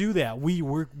can't do that. We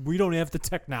don't have the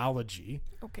technology.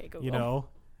 Okay, Google. You know?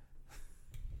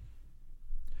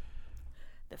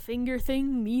 The finger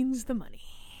thing means the money.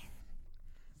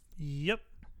 Yep.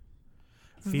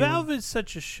 Valve is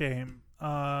such a shame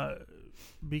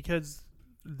because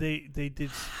they did.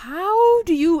 How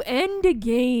do you end a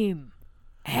game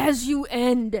as you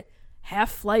end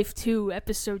Half-Life 2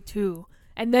 Episode 2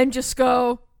 and then just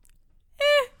go,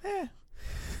 Well,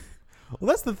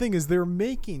 that's the thing, is they're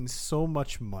making so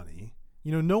much money.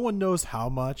 No one knows how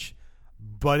much,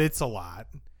 but it's a lot.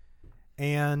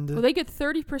 And well, they get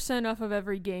 30% off of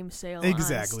every game sale.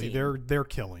 exactly. On Steam. They're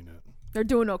killing it. They're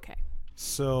doing okay.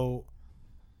 So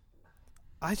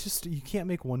you can't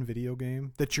make one video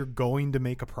game that you're going to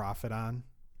make a profit on.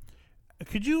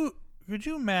 Could you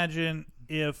imagine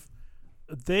if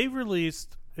they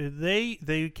released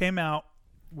they came out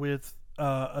with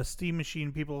a Steam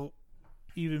machine people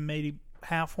even maybe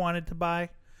half wanted to buy,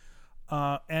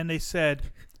 and they said,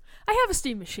 I have a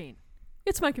Steam machine.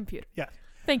 It's my computer. Yeah.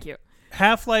 Thank you.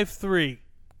 Half-Life 3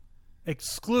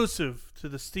 exclusive to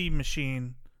the Steam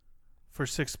machine for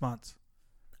 6 months.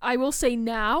 I will say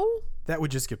now, That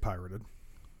would just get pirated.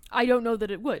 I don't know that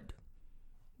it would.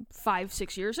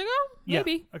 5-6 years ago?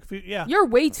 Maybe. Yeah. You're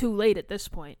way too late at this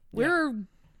point.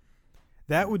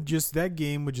 That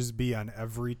game would just be on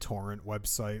every torrent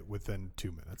website within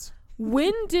 2 minutes.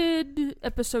 When did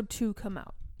Episode 2 come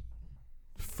out?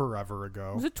 Forever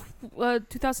ago. Was it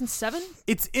 2007?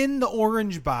 It's in the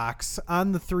orange box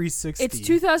on the 360. It's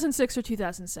 2006 or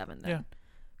 2007 then. Yeah.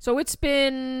 So it's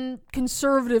been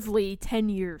conservatively 10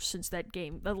 years since that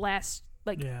game, the last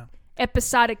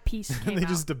episodic piece came They out.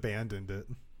 just abandoned it.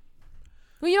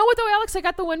 Well, you know what though, Alex? I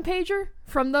got the one pager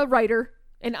from the writer,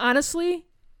 and honestly,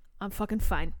 I'm fucking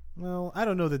fine. Well, I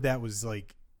don't know that was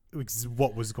like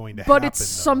what was going to happen. But it's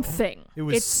something. It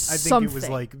was. It's I think something. it was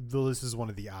like this is one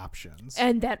of the options.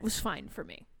 And that was fine for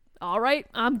me. All right,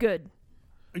 I'm good.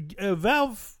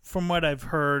 Valve, from what I've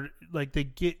heard, like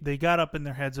they got up in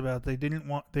their heads about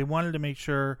they wanted to make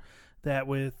sure that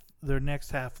with their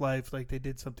next Half-Life, like they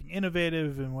did something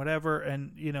innovative and whatever,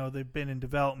 and they've been in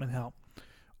development hell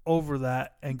over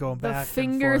that and going The back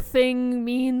finger and forth. thing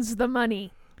means the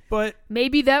money. But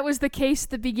Maybe that was the case at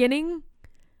the beginning,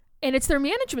 and it's their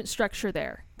management structure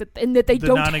there, and that they the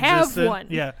don't have non-existent- one.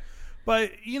 Yeah,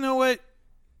 but you know what?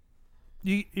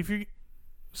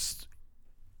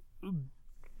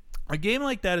 A game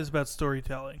like that is about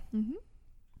storytelling, Mm-hmm.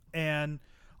 and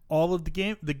all of the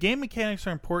game mechanics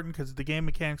are important because if the game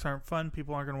mechanics aren't fun,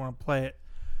 people aren't going to want to play it.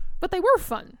 But they were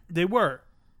fun. They were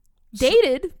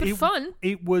Dated, but it- fun.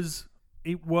 It was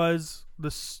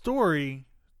the story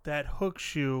that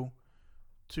hooks you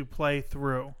to play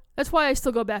through. That's why I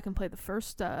still go back and play the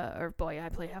first, I play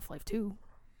Half-Life 2.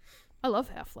 I love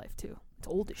Half-Life 2. It's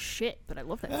old as shit, but I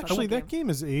love that Actually, fucking that game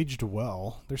has aged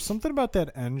well. There's something about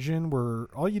that engine where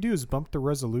all you do is bump the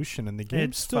resolution, and the game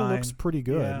It's still looks fine. pretty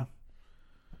good. Yeah.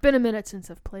 Been a minute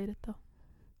since I've played it, though.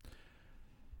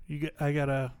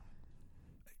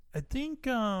 I think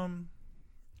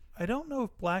I don't know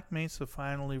if Black Mesa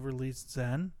finally released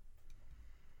Zen.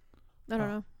 I don't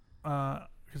know.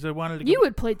 Because I wanted to. You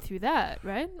had played through that,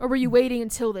 right? Or were you waiting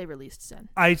until they released Zen?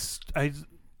 I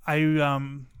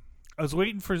was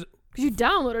waiting for. Because you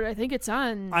downloaded it. I think it's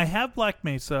on... I have Black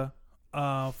Mesa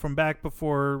from back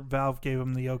before Valve gave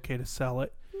them the okay to sell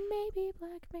it. Maybe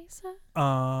Black Mesa.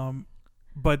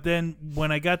 But then when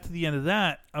I got to the end of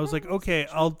that, I was like, okay,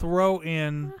 I'll throw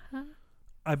in.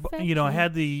 I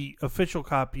had the official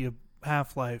copy of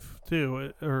Half-Life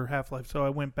too, or Half-Life. So I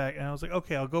went back and I was like,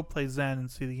 okay, I'll go play Zen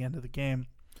and see the end of the game.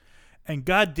 And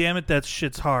god damn it, that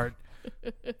shit's hard.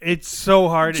 It's so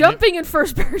hard. Jumping in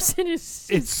first person is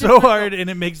it's so hard and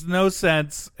it makes no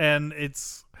sense. And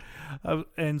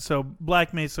so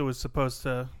Black Mesa was supposed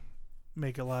to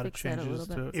make a lot Fix of that a changes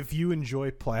little to it. If you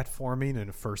enjoy platforming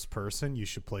in first person, you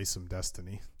should play some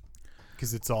Destiny.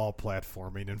 Because it's all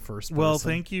platforming in first person. Well,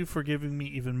 thank you for giving me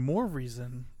even more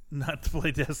reason not to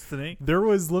play Destiny.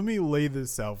 Let me lay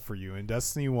this out for you. In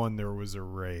Destiny 1, there was a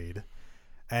raid.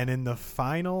 And in the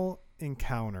final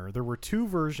encounter, there were two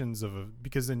versions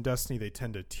because in Destiny, they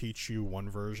tend to teach you one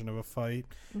version of a fight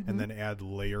and then add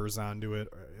layers onto it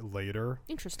later.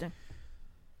 Interesting.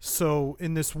 So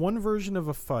in this one version of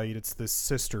a fight, it's this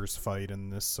sisters fight,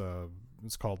 and this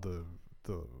it's called the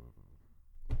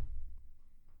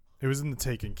it was in the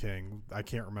Taken King. I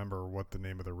can't remember what the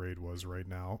name of the raid was right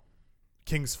now.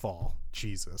 King's Fall.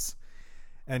 Jesus.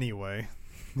 Anyway,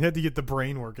 you had to get the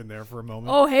brain working there for a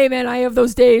moment. Oh, hey, man, I have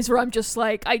those days where I'm just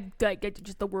like,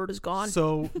 just the word is gone.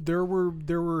 So there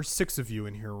were 6 of you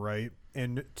in here, right?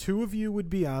 And 2 of you would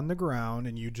be on the ground,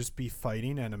 and you'd just be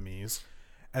fighting enemies.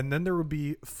 And then there would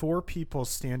be 4 people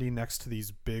standing next to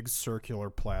these big circular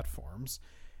platforms.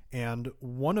 And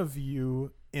one of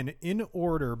you, in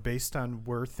order based on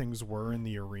where things were in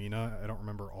the arena, I don't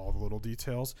remember all the little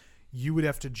details, you would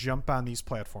have to jump on these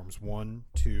platforms 1,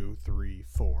 2, 3,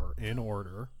 4 in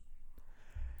order.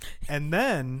 And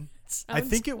then I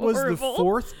think it was the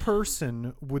 4th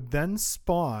person would then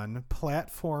spawn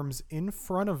platforms in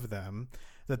front of them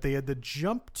that they had to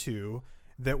jump to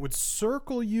that would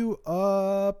circle you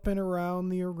up and around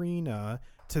the arena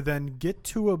to then get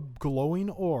to a glowing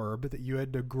orb that you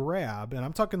had to grab. And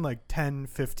I'm talking like 10,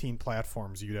 15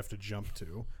 platforms you'd have to jump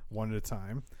to one at a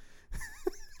time.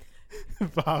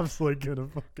 Bob's like gonna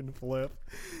fucking flip.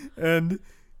 And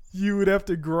you would have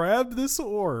to grab this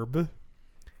orb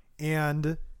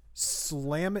and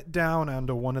slam it down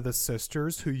onto one of the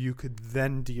sisters who you could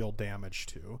then deal damage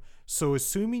to. So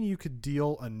assuming you could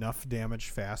deal enough damage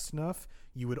fast enough,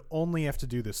 you would only have to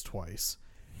do this twice.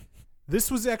 This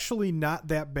was actually not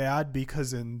that bad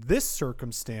because in this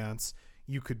circumstance,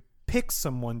 you could pick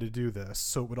someone to do this,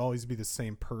 so it would always be the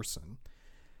same person.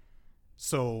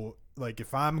 So, like,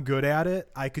 if I'm good at it,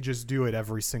 I could just do it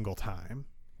every single time,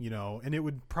 and it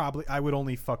would I would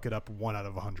only fuck it up 1 out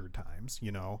of 100 times,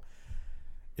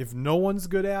 If no one's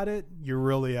good at it, you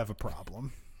really have a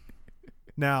problem.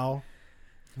 Now,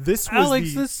 this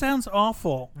sounds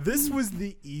awful. This was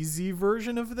the easy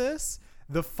version of this.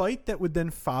 The fight that would then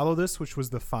follow this, which was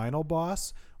the final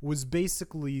boss, was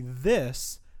basically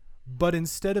this, but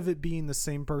instead of it being the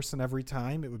same person every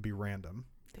time, it would be random.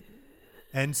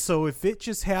 And so if it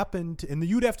just happened, and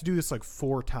you'd have to do this like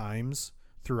 4 times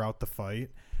throughout the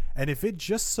fight, and if it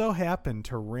just so happened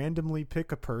to randomly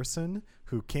pick a person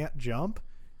who can't jump,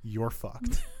 you're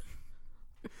fucked.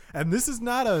 And this is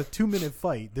not a 2-minute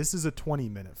fight. This is a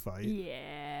 20-minute fight.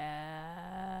 Yeah.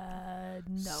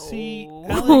 No. See,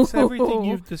 Alex, everything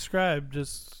you've described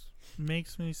just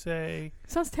makes me say,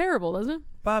 Sounds terrible, doesn't it?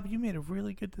 Bob, you made a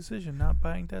really good decision not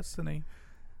buying Destiny.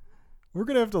 We're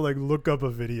going to have to like look up a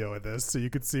video of this so you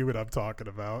can see what I'm talking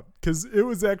about, because it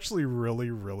was actually really,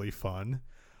 really fun.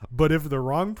 But if the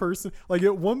wrong person, like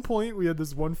at one point we had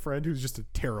this one friend who's just a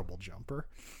terrible jumper,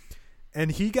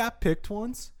 and he got picked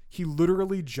once. He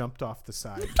literally jumped off the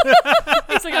side.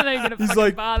 He's like, I'm not even gonna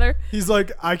fucking bother. He's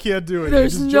like, I can't do it.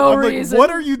 There's no reason. Like, what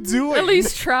are you doing? At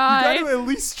least try. You gotta at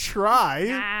least try.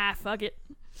 Ah, fuck it.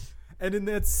 And in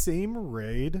that same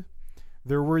raid,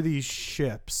 there were these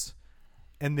ships,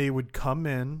 and they would come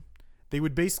in. They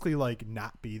would basically like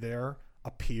not be there,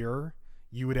 appear.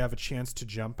 You would have a chance to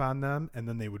jump on them, and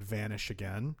then they would vanish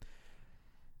again.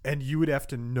 And you would have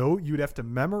to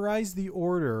memorize the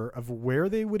order of where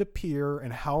they would appear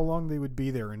and how long they would be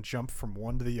there, and jump from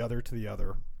one to the other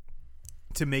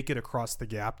to make it across the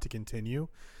gap to continue.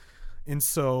 And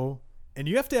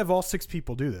you have to have all 6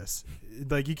 people do this.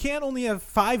 Like, you can't only have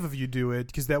 5 of you do it,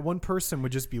 because that one person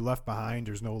would just be left behind.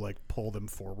 There's no like pull them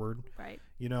forward. Right.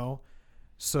 You know?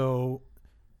 So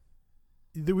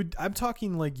I'm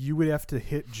talking like you would have to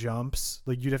hit jumps.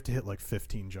 Like you'd have to hit like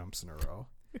 15 jumps in a row.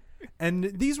 And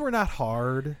these were not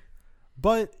hard,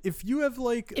 but if you have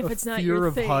like a fear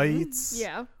of heights,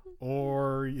 yeah,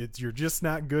 or you're just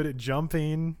not good at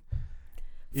jumping.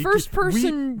 First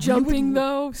person jumping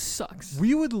though sucks.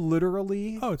 We would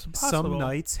literally, it's impossible. Some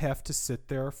nights have to sit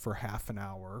there for half an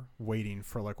hour waiting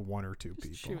for like 1 or 2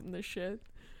 people. Shooting the shit.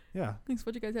 Yeah. Thanks.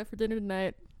 What you guys have for dinner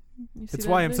tonight? That's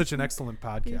why I'm such an excellent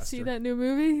podcaster. You see that new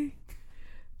movie?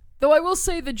 Though I will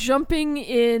say the jumping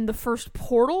in the first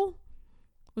Portal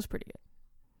was pretty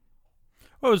good.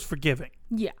 Well, it was forgiving.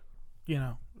 Yeah. You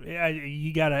know,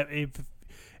 you gotta,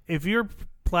 if your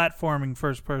platforming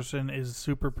first person is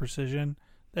super precision,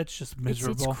 that's just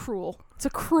miserable. It's cruel. It's a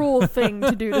cruel thing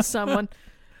to do to someone.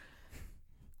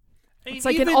 It's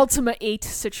like an Ultima 8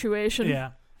 situation.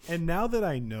 Yeah. And now that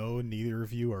I know neither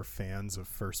of you are fans of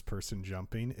first person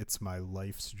jumping, it's my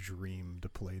life's dream to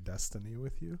play Destiny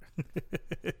with you.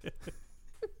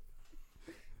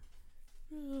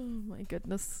 Oh my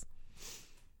goodness.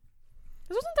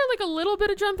 Wasn't there like a little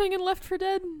bit of jumping in Left 4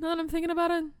 Dead, now that I'm thinking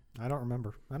about it? I don't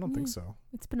remember. I don't think so.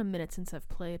 It's been a minute since I've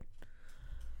played.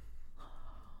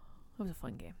 It was a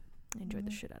fun game. I enjoyed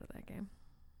the shit out of that game.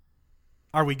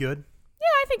 Are we good? Yeah,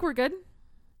 I think we're good.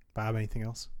 Bob, anything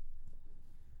else?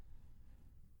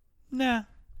 Nah.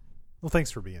 Well,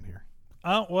 thanks for being here.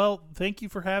 Oh, well, thank you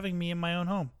for having me in my own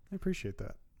home. I appreciate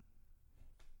that.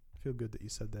 I feel good that you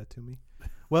said that to me.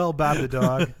 Well, Bob the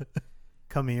dog,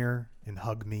 come here and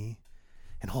hug me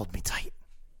and hold me tight.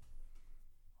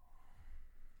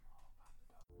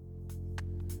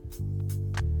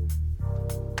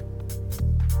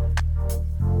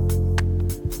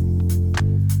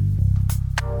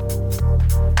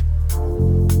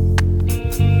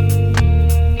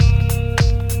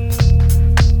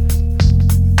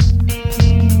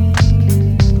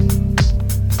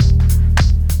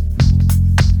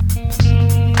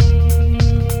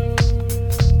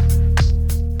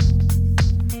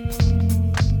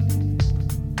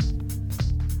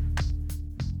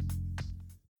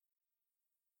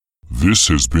 This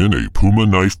has been a Puma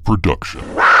Knife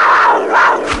production.